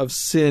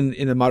sin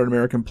in the modern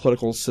American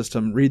political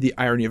system, read The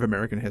Irony of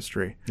American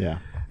History. Yeah.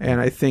 And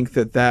I think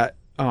that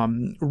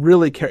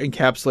really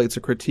encapsulates a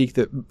critique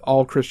that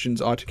all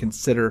Christians ought to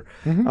consider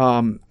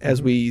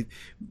as we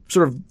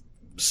sort of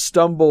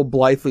stumble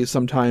blithely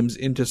sometimes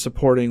into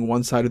supporting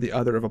one side or the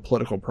other of a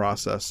political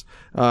process.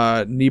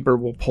 Niebuhr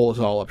will pull us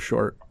all up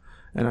short,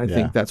 and I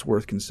think that's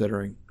worth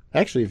considering.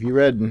 Actually, if you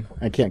read,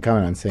 I can't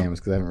comment on Sam's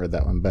because I haven't read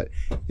that one, but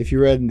if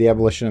you read The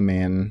Abolition of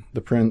Man,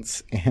 The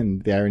Prince,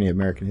 and The Irony of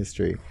American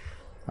History,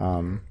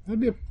 that'd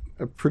be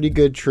a pretty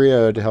good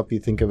trio to help you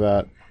think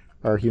about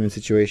our human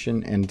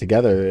situation, and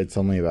together it's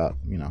only about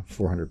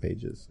 400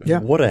 pages. Yeah,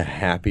 what a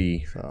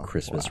happy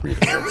Christmas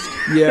reading list.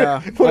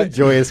 Yeah, what a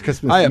joyous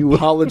Christmas. I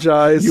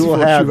apologize for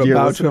what you're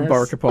about to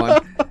embark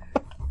upon.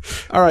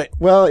 All right.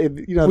 Well,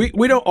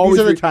 we don't always.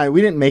 These are the time. We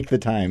didn't make the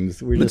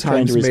times. We're just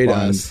trying to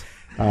respond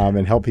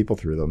and help people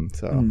through them.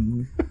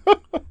 So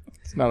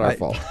it's not our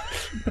fault.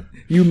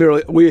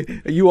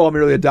 You all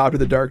merely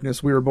adopted the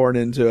darkness. We were born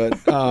into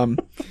it.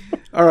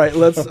 All right,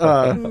 let's.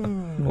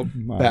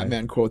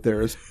 Batman quote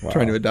there is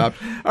trying to adopt.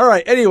 All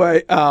right.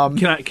 Anyway,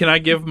 can I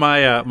give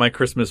my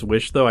Christmas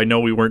wish though? I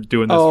know we weren't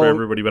doing this for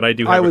everybody, but I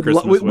do have a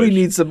Christmas wish. We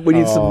need some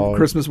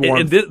Christmas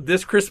warmth. And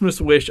this Christmas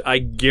wish, I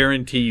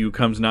guarantee you,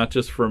 comes not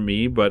just from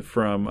me, but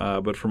from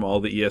all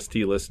the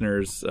EST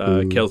listeners,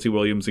 Kelsey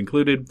Williams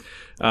included,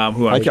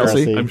 who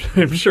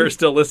I'm sure is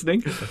still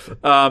listening.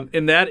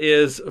 And that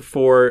is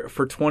for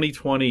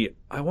 2020.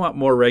 I want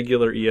more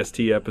regular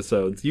EST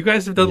episodes. You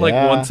guys have done like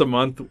once a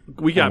month.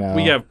 We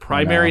have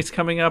primaries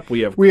coming up.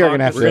 We are going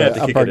to have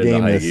to up our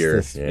game this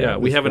year.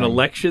 We have an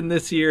election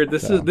this year.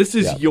 This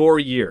is your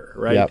year,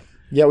 right? Yep.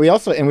 Yeah, we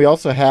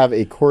also have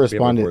a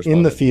correspondent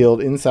in the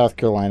field in South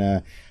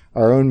Carolina,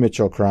 our own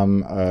Mitchell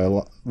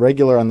Crum,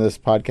 regular on this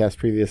podcast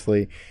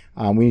previously.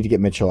 We need to get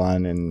Mitchell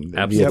on and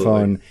via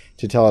phone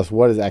to tell us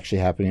what is actually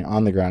happening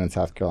on the ground in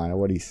South Carolina,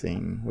 what he's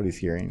seeing, what he's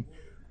hearing.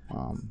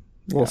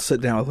 We'll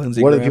sit down with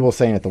Lindsey. What are the people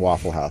saying at the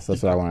Waffle House?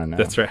 That's what I want to know.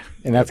 That's right.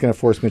 And that's going to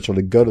force Mitchell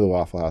to go to the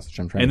Waffle House, which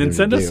I'm trying to do. And then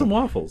send us some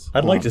waffles.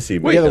 I'd like to see.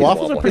 Wait, the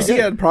waffles are pretty good.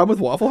 He had a problem with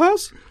Waffle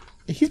House?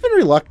 He's been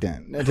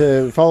reluctant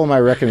to follow my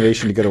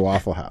recommendation to go to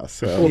Waffle House.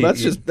 So. Well,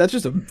 that's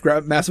just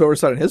a massive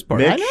oversight on his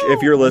part. Mitch,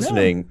 if you're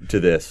listening to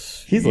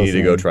this, you need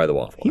to go try the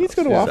Waffle House. He needs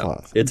to go to Waffle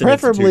House. It's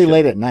preferably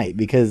late at night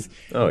because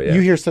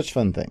you hear such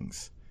fun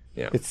things.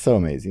 Yeah. It's so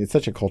amazing. It's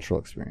such a cultural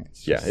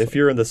experience. Yeah, if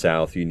you're in the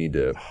South, you need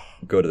to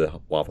go to the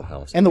Waffle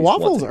House. And the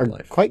waffles are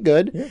quite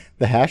good. Yeah.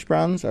 The hash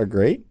browns are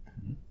great.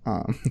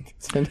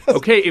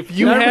 Okay, if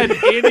you had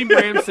Andy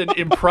Bramson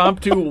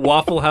impromptu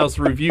Waffle House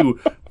review,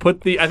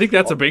 I think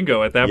that's a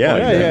bingo at that point.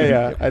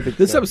 Yeah. I think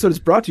this episode is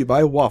brought to you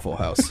by Waffle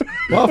House.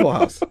 Waffle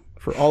House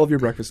for all of your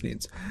breakfast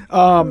needs.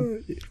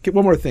 One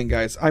more thing,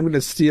 guys. I'm going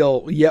to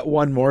steal yet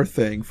one more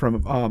thing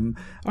from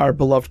our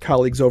beloved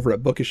colleagues over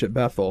at Bookish at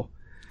Bethel.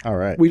 All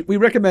right. We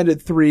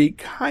recommended 3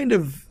 kind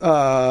of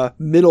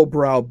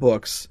middle-brow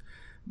books.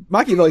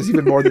 Machiavelli's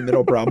even more than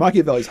middle-brow.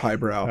 Machiavelli's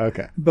highbrow.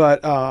 Okay.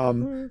 But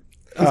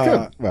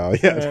well,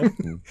 yeah.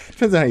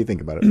 Depends on how you think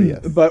about it. But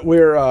yes. But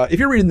we're if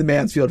you're reading the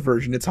Mansfield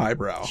version, it's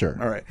highbrow. Sure.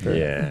 All right.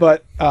 Yeah.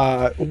 But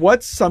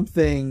what's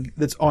something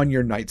that's on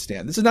your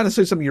nightstand? This is not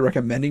necessarily something you're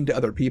recommending to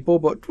other people,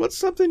 but what's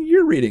something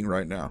you're reading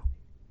right now?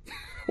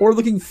 Or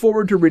looking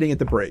forward to reading at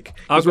the break.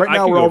 Because right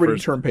now we're all reading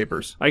term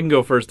papers. I can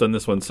go first on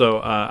this one.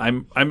 So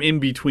I'm in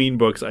between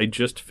books. I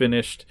just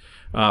finished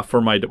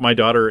for my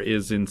daughter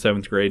is in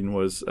 7th grade and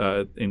was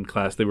in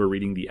class. They were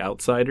reading The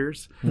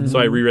Outsiders. Mm-hmm. So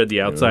I reread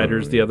The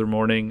Outsiders the other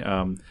morning,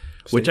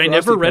 which I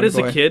never read as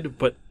a kid,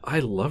 but I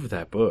love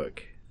that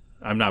book.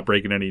 I'm not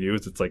breaking any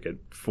news. It's like a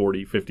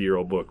 40,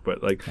 50-year-old book,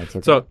 but like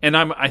okay. So. And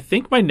I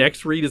think my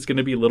next read is going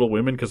to be Little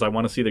Women because I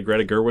want to see the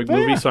Greta Gerwig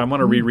movie. Yeah. So I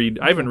want to reread.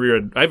 I haven't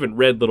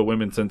read Little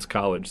Women since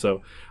college,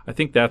 so I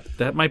think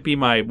that might be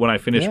my when I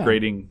finish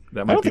grading.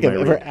 That might be my. I don't think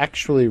I've ever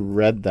actually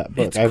read that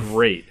book. It's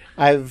great.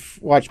 I've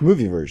watched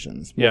movie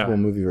versions, multiple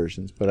movie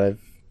versions, but I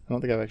don't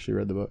think I've actually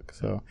read the book.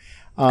 So,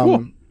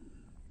 cool.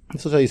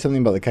 This will tell you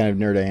something about the kind of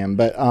nerd I am.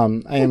 But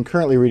I am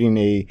currently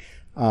reading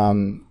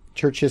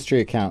church history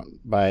account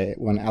by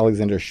one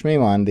Alexander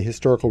Schmemann, The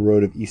Historical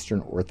Road of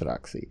Eastern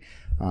Orthodoxy.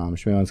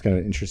 Schmemann's kind of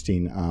an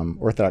interesting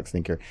Orthodox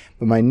thinker.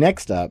 But my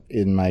next up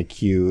in my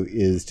queue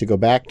is to go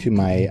back to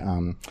my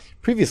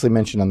previously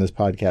mentioned on this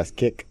podcast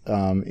kick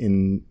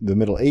in the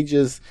Middle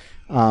Ages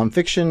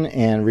fiction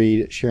and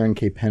read Sharon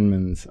K.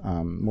 Penman's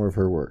more of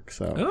her work.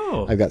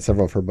 So I've got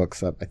several of her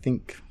books up.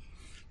 I'm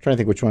trying to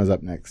think which one is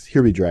up next.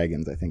 Here Be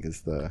Dragons, I think,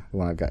 is the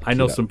one I've got. I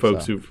know some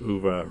folks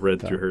who've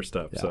read through her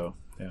stuff. Yeah. So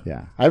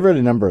yeah, I've read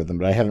a number of them,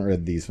 but I haven't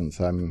read these ones.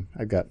 So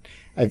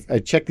I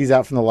checked these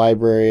out from the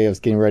library. I was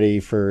getting ready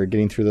for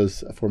getting through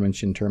those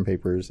aforementioned term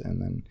papers,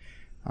 and then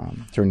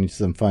turning into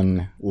some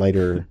fun,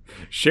 lighter,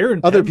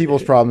 other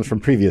people's problems from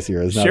previous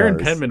years. Sharon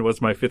Penman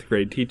was my 5th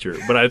grade teacher,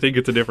 but I think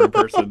it's a different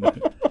person.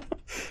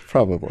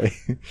 Probably,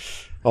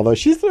 although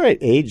she's the right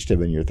age to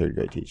have been your 3rd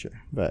grade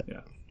teacher. But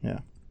yeah.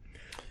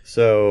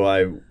 So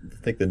I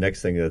think the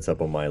next thing that's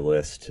up on my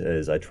list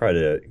is I try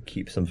to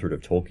keep some sort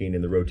of Tolkien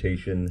in the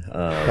rotation,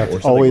 or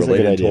something always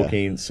related a good to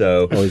idea. Tolkien.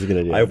 So always a good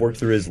idea. I've worked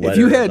through his letters. If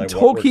you had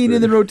Tolkien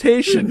in the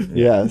rotation,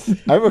 yes,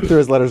 I worked through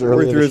his letters earlier.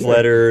 Worked through his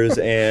letters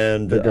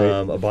and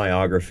a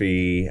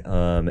biography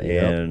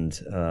and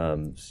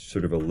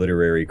sort of a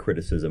literary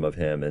criticism of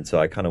him. And so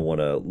I kind of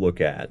want to look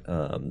at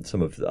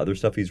some of the other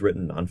stuff he's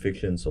written,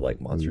 nonfiction, so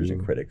like Monsters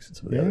and Critics and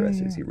some of the other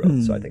essays he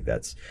wrote. So I think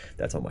that's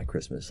on my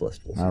Christmas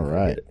list. We'll see all if I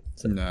right. get it.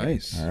 So,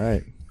 nice. All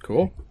right.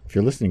 Cool. If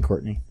you're listening,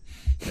 Courtney.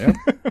 Yeah.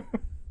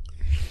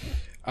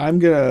 I'm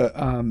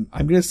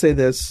gonna say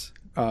this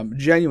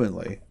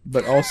genuinely,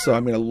 but also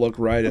I'm gonna look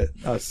right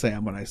at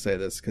Sam when I say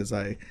this because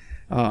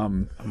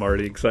I'm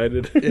already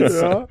excited.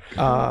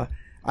 I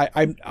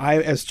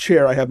as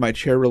chair, I have my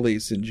chair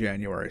release in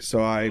January,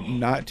 so I'm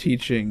not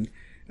teaching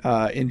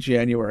in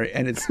January,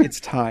 and it's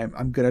time.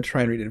 I'm gonna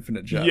try and read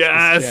Infinite Jest.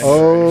 Yes.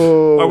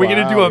 Are we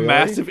gonna do a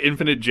massive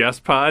Infinite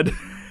Jest pod?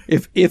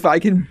 If I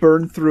can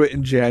burn through it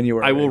in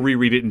January, I will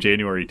reread it in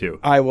January too.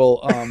 I will.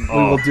 We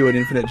will do an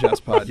Infinite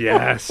Jest pod.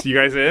 Yes, you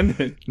guys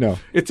in? No,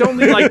 it's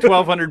only like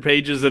 1,200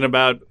 pages and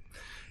about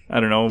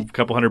a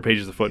couple hundred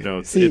pages of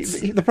footnotes.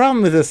 See, the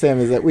problem with this, Sam,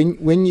 is that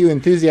when you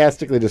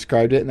enthusiastically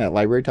described it in that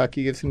library talk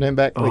you gave some time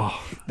back,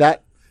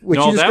 that. Which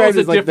you that was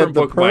a like different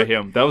book by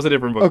him. That was a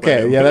different book. Okay,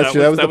 by him. Yeah, that's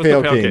true. That was the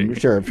Pale King. King.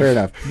 Sure, fair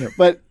enough.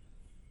 But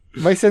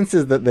my sense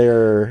is that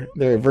their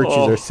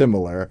virtues are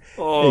similar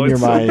in your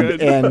mind,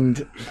 so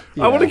and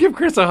I want to give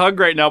Chris a hug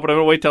right now, but I'm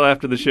going to wait till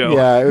after the show.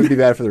 Yeah, it would be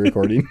bad for the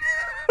recording.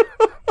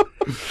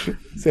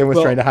 Sam was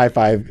trying to high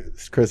five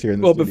Chris here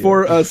in the studio.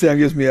 Before Sam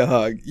gives me a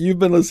hug, you've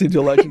been listening to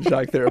Election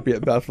Shock Therapy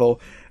at Bethel.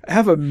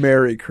 Have a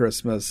Merry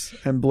Christmas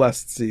and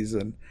blessed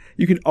season.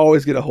 You can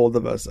always get a hold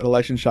of us at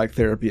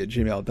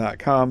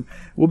electionshockTherapy@gmail.com.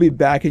 We'll be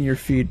back in your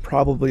feed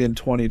probably in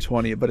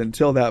 2020, but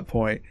until that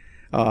point,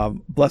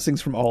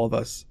 blessings from all of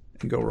us,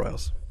 and go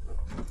Royals.